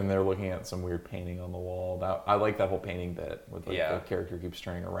 And they're looking at some weird painting on the wall. I like that whole painting bit with like Yeah. the character keeps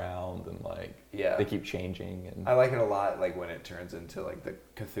turning around and like Yeah. they keep changing and I like it a lot, like when it turns into like the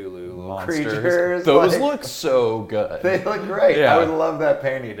Cthulhu little monsters. creatures. Those like, look so good. They look great. Yeah. I would love that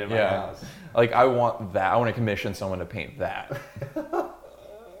painting in my Yeah. house. Like I want that. I want to commission someone to paint that.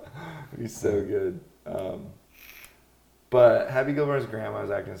 It'd be so good. But Happy Gilmore's grandma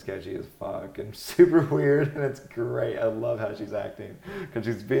is acting sketchy as fuck and super weird, and it's great. I love how she's acting because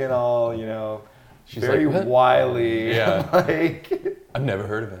she's being all, you know, She's very like, "What?" wily. Yeah. Like, I've never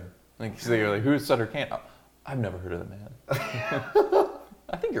heard of him. Like she's like who's Sutter Kane? Oh, I've never heard of the man.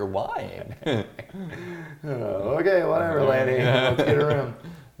 I think you're lying. oh, okay, whatever, lady. Let's get a room.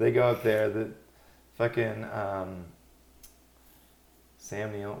 They go up there. The fucking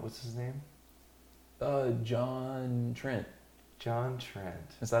Sam Neill. What's his name? John Trent. John Trent.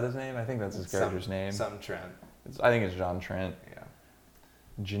 Is that his name? I think that's his character's name. Some Trent. I think it's John Trent. Yeah.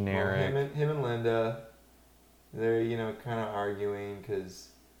 Generic. Well, him and Linda, they're, you know, kind of arguing because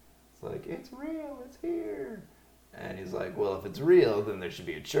it's like, it's real, it's here. And he's like, well, if it's real, then there should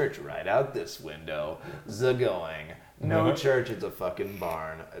be a church right out this window. Zagoing. No Uh-huh. church, it's a fucking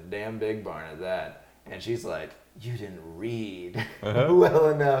barn. A damn big barn at that. And she's like, you didn't read Uh-huh. well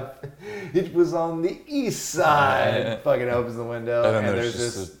enough. It was on the east side. Fucking opens the window, And then and there's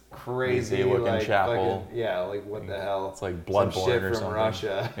there's just this crazy looking like chapel. fucking, yeah, like what the hell? It's like Some Bloodborne shit or from something.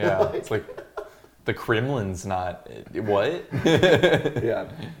 Russia. Yeah, Like, it's like the Kremlin's not what? yeah.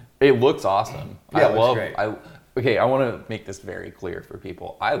 It looks awesome. Yeah, I it looks love. great. I want to make this very clear for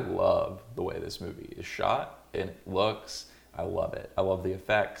people. I love the way this movie is shot and it looks. I love it. I love the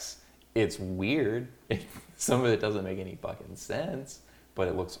effects. It's weird. Some of it doesn't make any fucking sense, but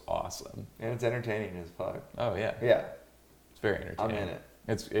it looks awesome. And it's entertaining as fuck. Oh yeah, Yeah, it's very entertaining. I'm in it.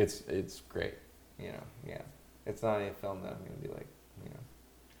 It's great. You know, yeah. It's not a film that I'm gonna be like, you know.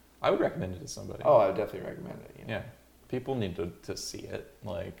 I would recommend it to somebody. Oh, I would definitely recommend it. You know? Yeah, people need to see it.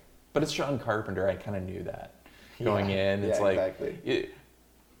 Like, but it's John Carpenter. I kind of knew that going Yeah, in. It's yeah, like exactly.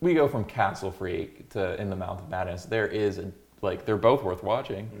 we go from Castle Freak to In the Mouth of Madness. There is they're both worth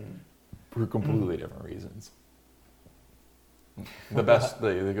watching for completely different reasons.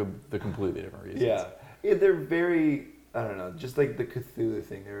 The completely different reasons. Yeah. They're very. I don't know. Just like the Cthulhu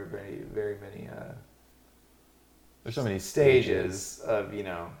thing, there were very many There's so many stages of, you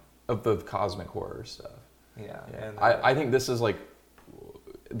know. of the cosmic horror stuff. Yeah. Yeah. And I think this is like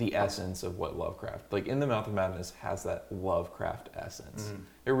the essence of what Lovecraft, like In the Mouth of Madness, has that Lovecraft essence.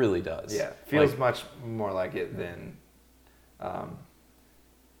 It really does. yeah, feels Like, much more like it than.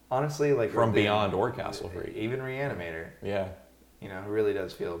 Honestly, like From the- Beyond or Castle Freak. even Reanimator. yeah. You know, it really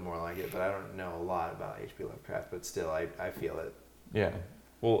does feel more like it, but I don't know a lot about H.P. Lovecraft, but still, I feel it. Yeah.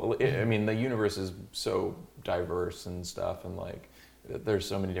 Well, I mean, the universe is so diverse and stuff, and like, there's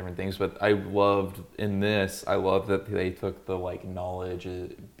so many different things. But I loved that they took the like knowledge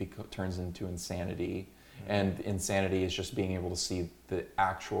turns into insanity, and insanity is just being able to see the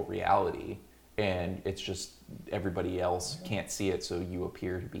actual reality, and it's just everybody else can't see it, so you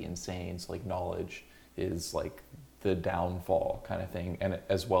appear to be insane. So like, knowledge is like the downfall kind of thing, and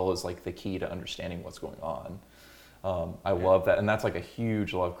as well as like the key to understanding what's going on. I love that, and that's like a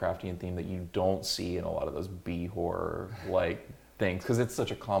huge Lovecraftian theme that you don't see in a lot of those B horror like things, because it's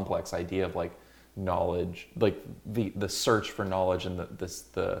such a complex idea of like knowledge, like the search for knowledge, and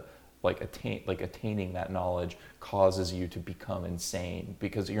the attaining that knowledge causes you to become insane,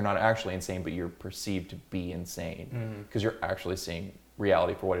 because you're not actually insane, but you're perceived to be insane because you're actually seeing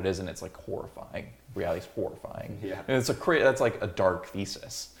reality for what it is, and it's like horrifying. Reality's horrifying. Yeah. And it's that's like a dark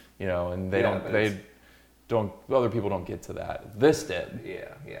thesis, you know, and other people don't get to that. This did.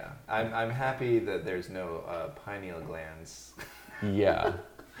 Yeah. I'm happy that there's no pineal glands Yeah.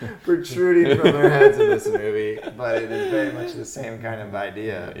 protruding from their heads in this movie, but it is very much the same kind of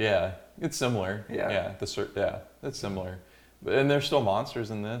idea. Yeah. It's similar. Yeah. It's similar. And there's still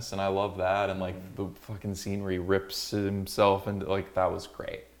monsters in this, and I love that. And like the fucking scene where he rips himself, and like that was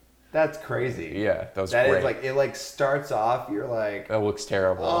great. That's crazy. Yeah, that was That great. is like, it like starts off, you're like, That looks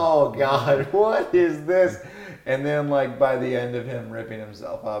terrible. oh God, what is this? And then like by the end of him ripping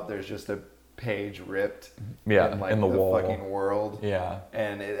himself up, there's just a page ripped Yeah, in, like, in the wall. fucking world. Yeah,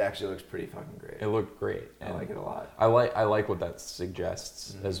 And it actually looks pretty fucking great. it looked great. I like it a lot. I like what that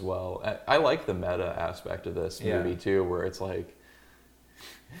suggests as well. I like the meta aspect of this movie too, where it's like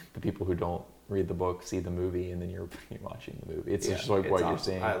the people who don't read the book see the movie, and then you're watching the movie. It's just like it's what awesome. you're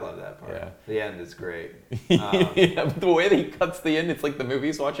seeing. I love that part. Yeah. The end is great. Yeah, but the way that he cuts the end, it's like the movie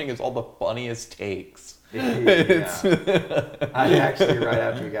he's watching is all the funniest takes. I actually, right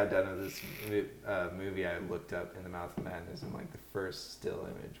after we got done with this movie, I looked up In the Mouth of Madness, and like the first still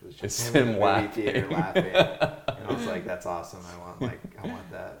image was just It's him in him the movie theater laughing. laughing. And I was like, that's awesome. I want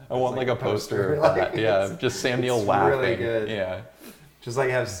that. I want like a poster of Like, that. Yeah, just Sam Neill it's laughing. really good. Yeah. Just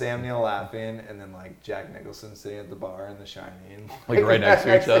like have Sam Neill laughing, and then like Jack Nicholson sitting at the bar in The Shining, Like right next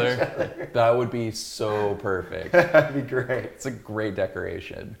to each other. That would be so perfect. That'd be great. It's a great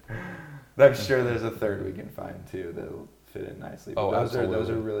decoration. I'm sure there's a third we can find too that'll fit in nicely. But Oh, those are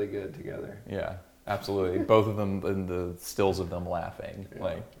absolutely. really good together. Yeah, absolutely. Both of them and the stills of them laughing. Yeah,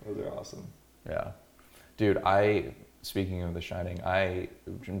 Like, those are awesome. yeah. Dude, speaking of The Shining, I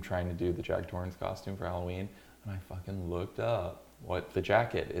am trying to do the Jack Torrance costume for Halloween, and I fucking looked up what the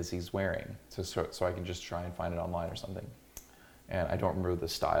jacket is he's wearing so I can just try and find it online or something. And I don't remember the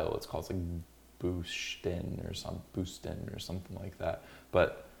style. It's called like Boostin or something like that.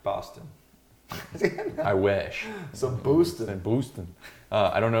 But Boston. I wish. Some boosting.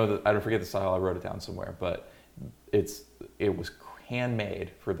 I don't know I don't forget the style. I wrote it down somewhere, but it was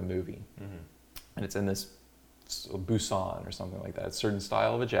handmade for the movie, and it's in this Busan or something like that. It's a certain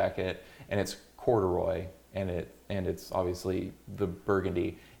style of a jacket, and it's corduroy, and it's obviously the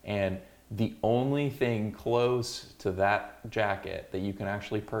burgundy. And the only thing close to that jacket that you can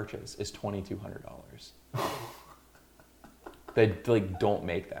actually purchase is $2,200. They like don't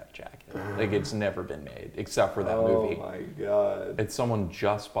make that jacket. Like it's never been made except for that movie. Oh my God. It's someone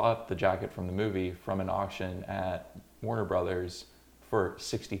just bought the jacket from the movie from an auction at Warner Brothers for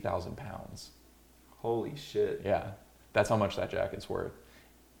 60,000 pounds. Holy shit. Yeah, that's how much that jacket's worth.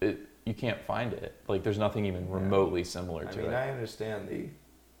 You can't find it. Like there's nothing even remotely similar to it. I understand the,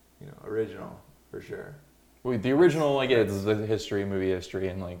 original for sure. Well, the original, like, it's the movie history,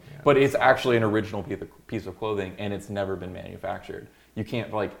 and like, Yeah, but it's actually an original piece of clothing, and it's never been manufactured. You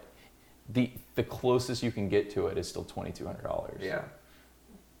can't like, the closest you can get to it is still $2,200. Yeah.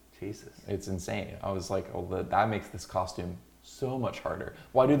 Jesus. It's insane. I was like, oh, that makes this costume so much harder.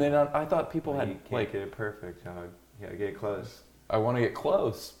 Why do they not? I thought people had You can't like, get it perfect. You gotta get close. I want to get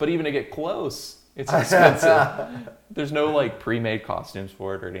close, but even to get close, it's expensive. There's no like pre-made costumes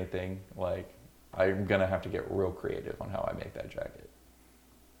for it or anything. Like, I'm gonna have to get real creative on how I make that jacket.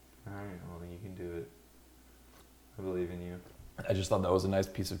 All right, well, you can do it. I believe in you. I just thought that was a nice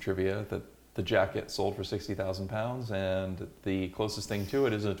piece of trivia that the jacket sold for 60,000 pounds, and the closest thing to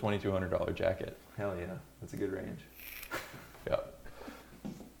it is a $2,200 jacket. Hell yeah, that's a good range. Yep.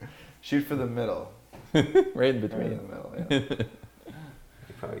 Shoot for the middle. Right in Right in between. the middle, yeah.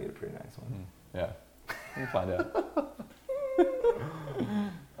 You probably get a pretty nice one. Yeah. We'll find out.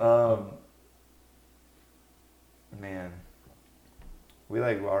 Man, we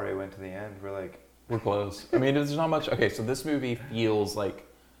like already went to the end. We're close. I mean, there's not much. Okay, so this movie feels like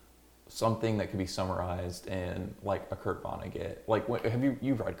something that could be summarized in like a Kurt Vonnegut. Like,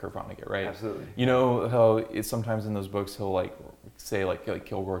 you've read Kurt Vonnegut, right? Absolutely. You know how it's sometimes in those books he'll like say like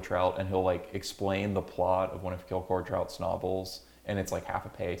Kilgore Trout, and he'll like explain the plot of one of Kilgore Trout's novels, and it's like half a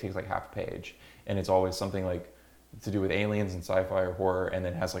page. It takes like half a page, and it's always something like to do with aliens and sci-fi or horror, and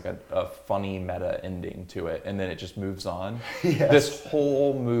then has like a funny meta ending to it, and then it just moves on. Yes. This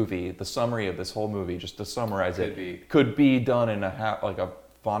whole movie, the summary of this whole movie, just to summarize could be done in a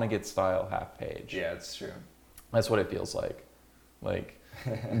Vonnegut style half page. Yeah, it's true. That's what it feels like. Like,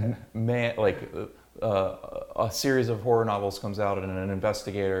 man, like a series of horror novels comes out, and an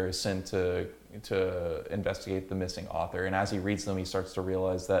investigator is sent to investigate the missing author. And as he reads them, he starts to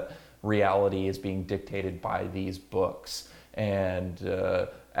realize that reality is being dictated by these books. And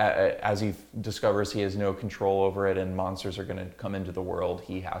as he discovers he has no control over it, and monsters are going to come into the world,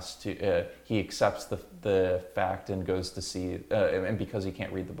 he accepts the fact and goes to see. And because he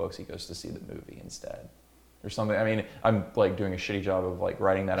can't read the books, he goes to see the movie instead, or something. I mean, I'm like doing a shitty job of like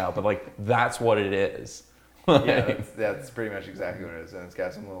writing that out, but like that's what it is. Yeah, that's pretty much exactly what it is, and it's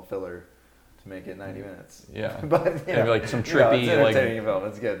got some little filler to make it 90 minutes. Yeah, but and like some trippy, it's entertaining film.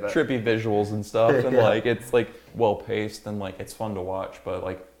 It's good. But trippy visuals and stuff, and Yeah. like it's like well paced, and like it's fun to watch. But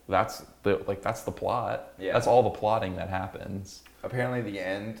like that's the plot. Yeah. That's all the plotting that happens. apparently the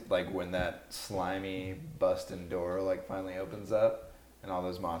end, like when that slimy busting door like finally opens up and all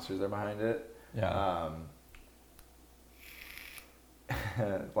those monsters are behind it. Yeah.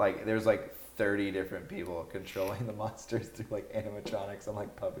 Like there's like 30 different people controlling the monsters through like animatronics and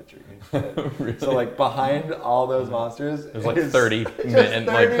like puppetry and shit. Really? So like behind all those monsters, There's like is 30 just men,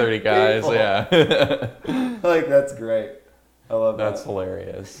 like 30 guys. people. Yeah. Like that's great. I love That's that.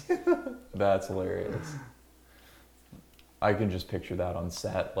 hilarious. That's hilarious. I can just picture that on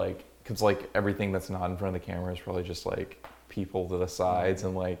set, like, because like everything that's not in front of the camera is probably just like people to the sides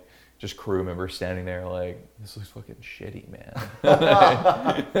and like just crew members standing there like, this looks fucking shitty, man.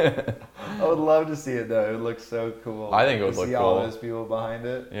 I would love to see it though. It would look so cool. I think it would To look see all cool. those people behind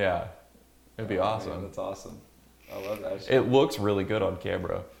it. Yeah, it'd be Oh, man, awesome. that's awesome. I love that shit. It looks really good on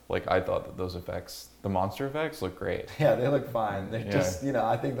camera. Like I thought that those effects, the monster effects, look great. Yeah, they look fine. They're Yeah. just,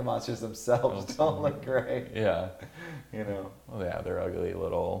 I think the monsters themselves don't look great. Yeah. You Well, yeah, they're ugly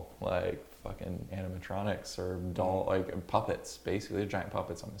little like fucking animatronics or doll like puppets. Basically, they're giant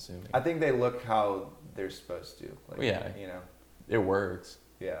puppets. I'm assuming. I think they look how they're supposed to. Like, Yeah. It works.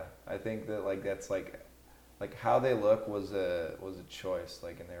 Yeah, I think that like that's like how they look was a choice.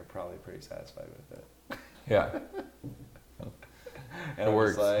 Like, and they were probably pretty satisfied with it. Yeah. And It I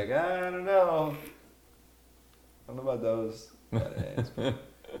was works. like, I don't know. I don't know about those. But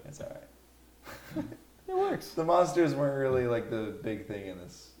it's all right. It works. The monsters weren't really like the big thing in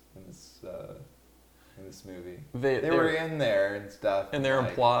this movie. They were in there and stuff, and they're like,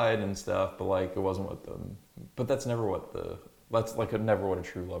 implied and stuff, but like it wasn't what the. But that's never what never what a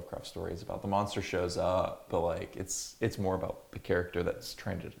true Lovecraft story is about. The monster shows up, but like it's more about the character that's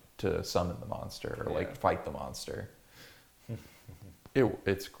trying to summon the monster or like fight the monster.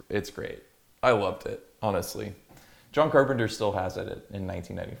 It's great. I loved it, honestly. John Carpenter still has it in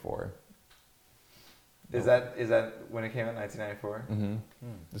 1994. Is that when it came out in 1994? Mm-hmm.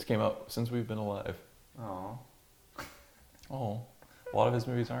 This came out since we've been alive. Oh, Oh, a lot of his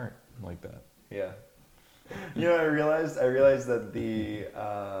movies aren't like that. yeah. I realized that the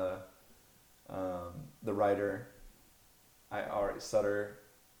writer, Sutter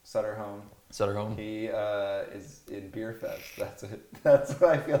Home, Sutterhome. he is in Beer Fest. That's it. That's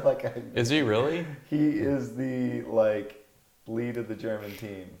what I feel like I. Is he really? He is the like lead of the German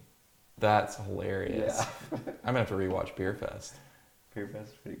team. That's hilarious. Yeah. I'm gonna have to rewatch Beer Fest. Beer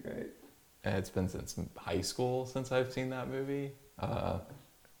Fest is pretty great. And it's been since high school since I've seen that movie. I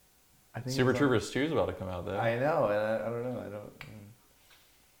think Super it's on- Troopers 2 is about to come out though. I know, and I don't know.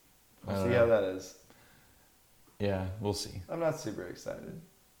 We'll I don't see know. how that is. Yeah, we'll see. I'm not super excited.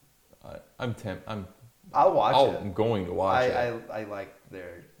 I'll watch it. I'm going to watch it. I like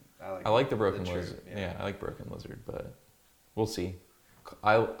their. I like the Broken troop, Lizard. Yeah, I like Broken Lizard, but we'll see.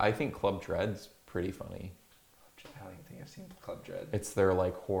 I think Club Dread's pretty funny. I don't even think I've seen Club Dread. It's their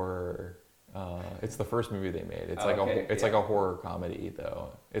like horror. It's the first movie they made. It's Oh, like okay, it's yeah. like a horror comedy though.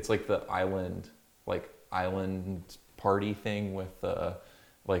 It's like the island party thing with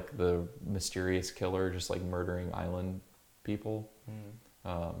like the mysterious killer just like murdering island people.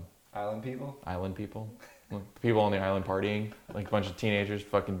 Island people. Island people. Like, people on the island partying, like a bunch of teenagers,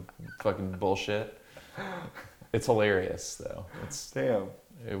 fucking bullshit. It's hilarious though. Damn.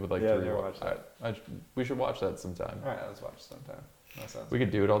 It would like Yeah, to I've never rewatch watched that. we should watch that sometime. All right, let's watch it sometime. That sounds. We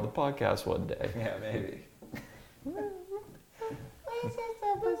could do it on the podcast one day. Yeah, maybe.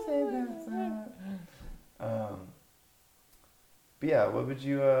 But yeah, what would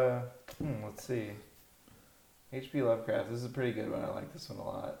you? Let's see. H.P. Lovecraft. This is a pretty good one. I like this one a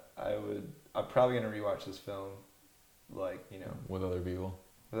lot. I'm probably gonna rewatch this film, like With other people.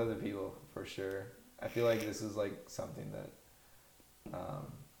 with other people for sure. I feel like this is like something that,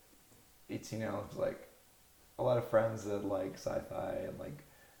 it's it's like a lot of friends that like sci-fi and like,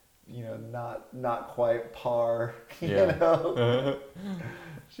 not quite par. Yeah.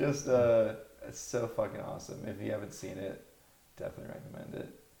 Just it's so fucking awesome. If you haven't seen it, definitely recommend it.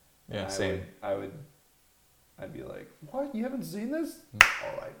 Yeah, And same. I'd be like, what? You haven't seen this?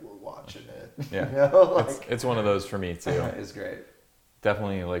 All right, we're watching it. Yeah. Like, It's one of those for me too. it's great.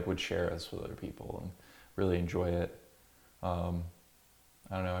 Definitely like would share us with other people and really enjoy it. I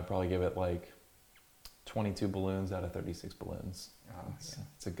don't know, I'd probably give it like 22 balloons out of 36 balloons. Oh, It's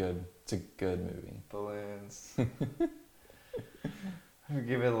a good movie. balloons. I would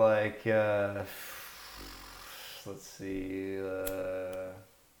give it like, let's see, give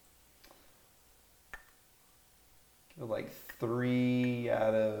it like 3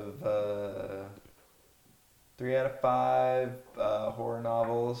 out of 5 horror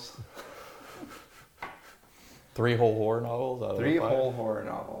novels. 3 whole horror novels out of 3 5? whole horror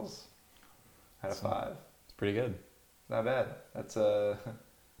novels out of 5. It's pretty good. not bad. It's a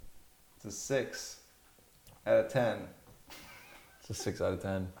 6 out of 10. It's a 6 out of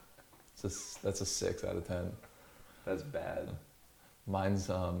 10. That's a 6 out of 10. That's bad. Mine's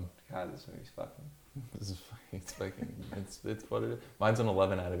God, this movie's fucking. it's what it is. Mine's an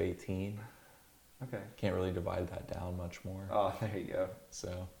 11 out of 18. Okay. Can't really divide that down much more. Oh, there you go.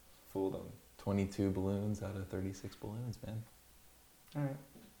 So, Fooled them. 22 balloons out of 36 balloons, man. All right.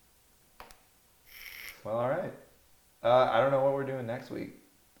 Well, all right. I don't know what we're doing next week,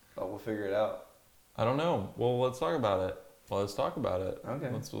 but we'll figure it out. I don't know. Well, let's talk about it. Okay.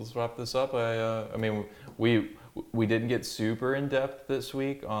 Let's wrap this up. I mean, we didn't get super in depth this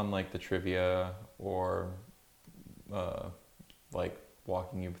week on like the trivia or like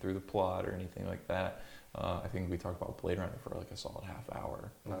walking you through the plot or anything like that. I think we talked about Blade Runner for like a solid half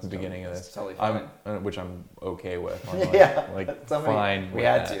hour at the beginning of this. That's totally fine. Which I'm okay with. I'm like fine. We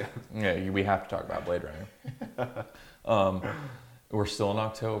had to. Yeah, we have to talk about Blade Runner. We're still in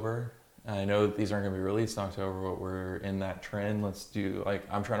October. I know that these aren't going to be released in October, but we're in that trend. Let's do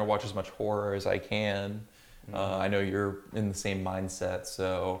I'm trying to watch as much horror as I can. I know you're in the same mindset,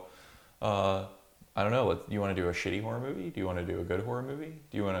 so I don't know. You want to do a shitty horror movie? Do you want to do a good horror movie?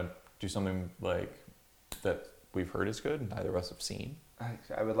 Do you want to do something like that we've heard is good, neither of us have seen?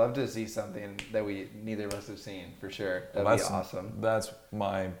 I would love to see something that neither of us have seen, for sure. That'd be awesome. That's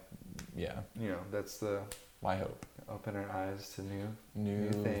my, that's the my hope. Open our eyes to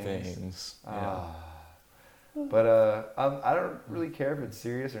New things. But I don't really care if it's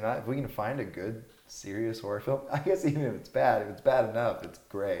serious or not. If we can find a good, serious horror film, I guess even if it's bad enough, it's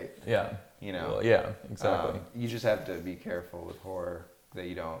great. Yeah. Well, yeah, exactly. You just have to be careful with horror that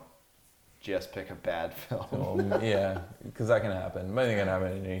you don't just pick a bad film. Yeah, because that can happen. Anything can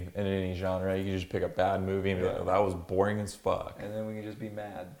happen in any genre. You can just pick a bad movie and be like, oh, that was boring as fuck. And then we can just be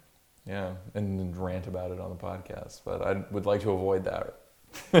mad. Yeah, and then rant about it on the podcast. But I would like to avoid that.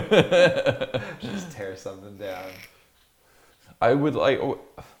 Just tear something down. I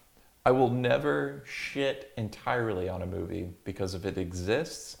will never shit entirely on a movie because if it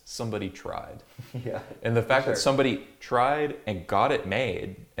exists, somebody tried. Yeah. And the fact that somebody tried and got it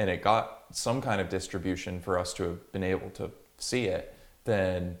made and it got some kind of distribution for us to have been able to see it,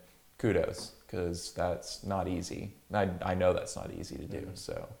 then kudos, because that's not easy. I know that's not easy to do.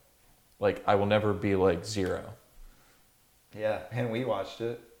 So, I will never be like zero. Yeah, and we watched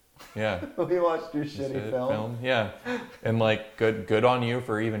it. Yeah. We watched your shitty film. Yeah. And good on you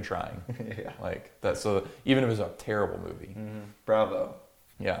for even trying. Yeah. So even if it's a terrible movie. Mm-hmm. Bravo.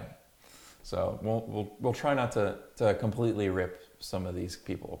 Yeah. So we'll try not to completely rip some of these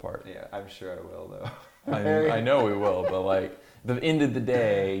people apart. Yeah, I'm sure I will though. I know we will, but the end of the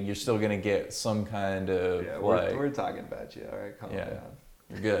day, you're still gonna get some kind of we're talking about you. All right, calm down.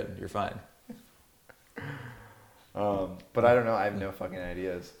 You're good. You're fine. But I don't know. I have no fucking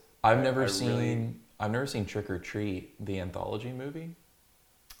ideas. I've never seen Trick or Treat, the anthology movie.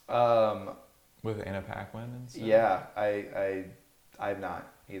 With Anna Paquin and stuff. Yeah, I've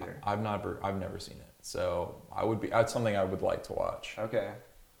not either. I've never seen it, so that's something I would like to watch. Okay.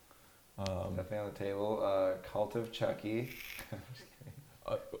 Definitely on the table. Cult of Chucky.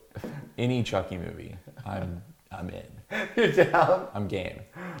 Any Chucky movie, I'm in. You're down? I'm game.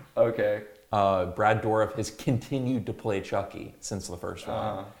 Okay. Brad Dourif has continued to play Chucky since the first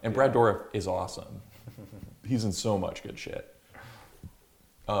one, and Brad Dourif is awesome. He's in so much good shit.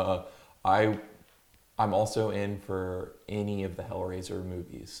 I'm also in for any of the Hellraiser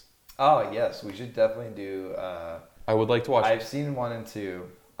movies. Oh yes, we should definitely do. I would like to watch. I've seen 1 and 2.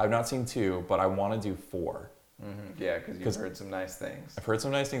 I've not seen 2, but I want to do 4. Mm-hmm. Yeah, because you've heard some nice things. I've heard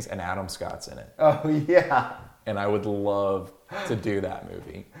some nice things, and Adam Scott's in it. Oh yeah. And I would love to do that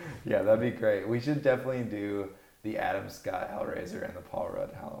movie. Yeah, that'd be great. We should definitely do the Adam Scott Hellraiser and the Paul Rudd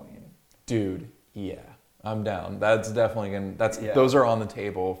Halloween. Dude, yeah. I'm down. That's definitely those are on the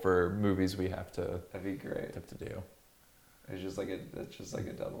table for movies we have to That'd be great. Have to do. It's just like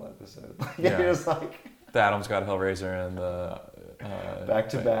a double episode. Yeah. You're just like the Adam Scott Hellraiser and the back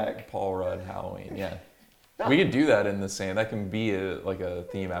to back Paul Rudd Halloween. Yeah. We could do that in the same. That can be a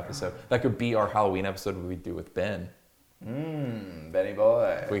theme episode. That could be our Halloween episode we do with Ben. Benny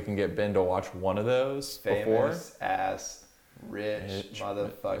boy. If we can get Ben to watch one of those famous ass rich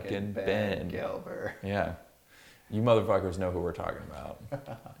motherfucking Ben Gilbert. Yeah. You motherfuckers know who we're talking about.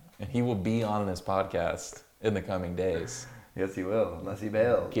 And he will be on this podcast in the coming days. Yes, he will, unless he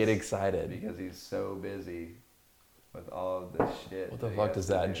bails. Get excited. Because he's so busy with all of this shit. What the fuck does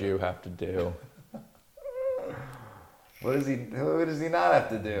that Jew have to do? What does he not have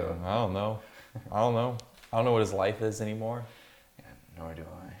to do? I don't know. I don't know what his life is anymore. Yeah, nor do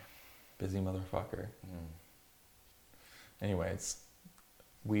I. Busy motherfucker. anyways,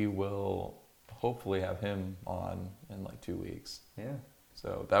 we will hopefully have him on in like 2 weeks. Yeah.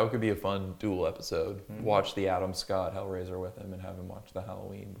 So that could be a fun dual episode. Mhm. Watch the Adam Scott Hellraiser with him and have him watch the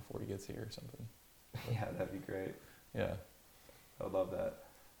Halloween before he gets here or something. Yeah, that'd be great. Yeah. I would love that.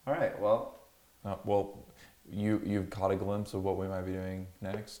 All right. Well, Well, you've caught a glimpse of what we might be doing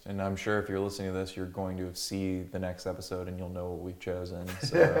next, and I'm sure if you're listening to this, you're going to see the next episode, and you'll know what we've chosen.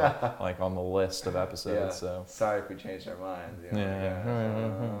 So, like on the list of episodes. yeah. So, Sorry if we changed our minds. You know,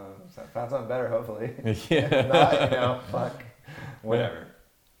 Yeah. found something better, hopefully. yeah. If not, you know, fuck. Whatever.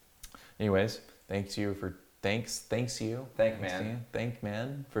 Anyways, thank you, thank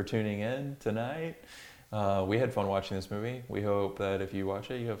man for tuning in tonight. We had fun watching this movie. We hope that if you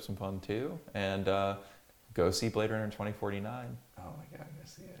watch it, you have some fun too. And go see Blade Runner 2049. Oh my god, I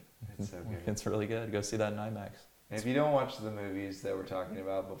see it. It's so good. It's really good. Go see that in IMAX. And if you don't watch the movies that we're talking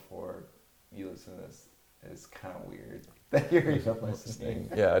about before you listen to this, it's kind of weird that you're even listening.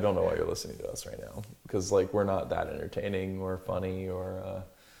 Yeah, I don't know why you're listening to us right now, because like we're not that entertaining or funny or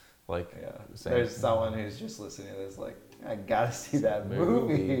Yeah, saying- there's someone who's just listening to this like, I gotta see that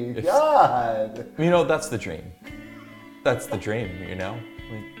movie. It's- God. You know, that's the dream. That's the dream, you know?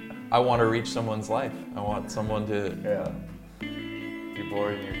 Like, I want to reach someone's life. I want someone to... Yeah. You're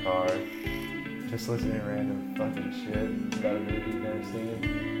bored in your car, just listening to random fucking shit about a movie you've never seen.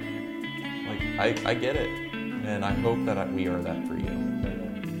 Like, I get it. And I hope that we are that for you.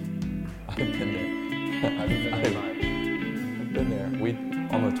 I've been there. I've I've been there.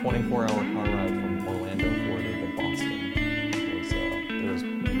 On the 24-hour car ride from Orlando, Florida to Boston, there was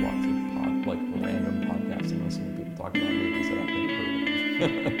lots of random podcasts and listening to people talk about movies that I've never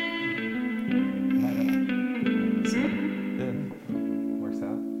heard of. So, yeah. Works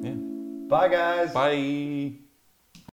out. Yeah. Bye, guys. Bye.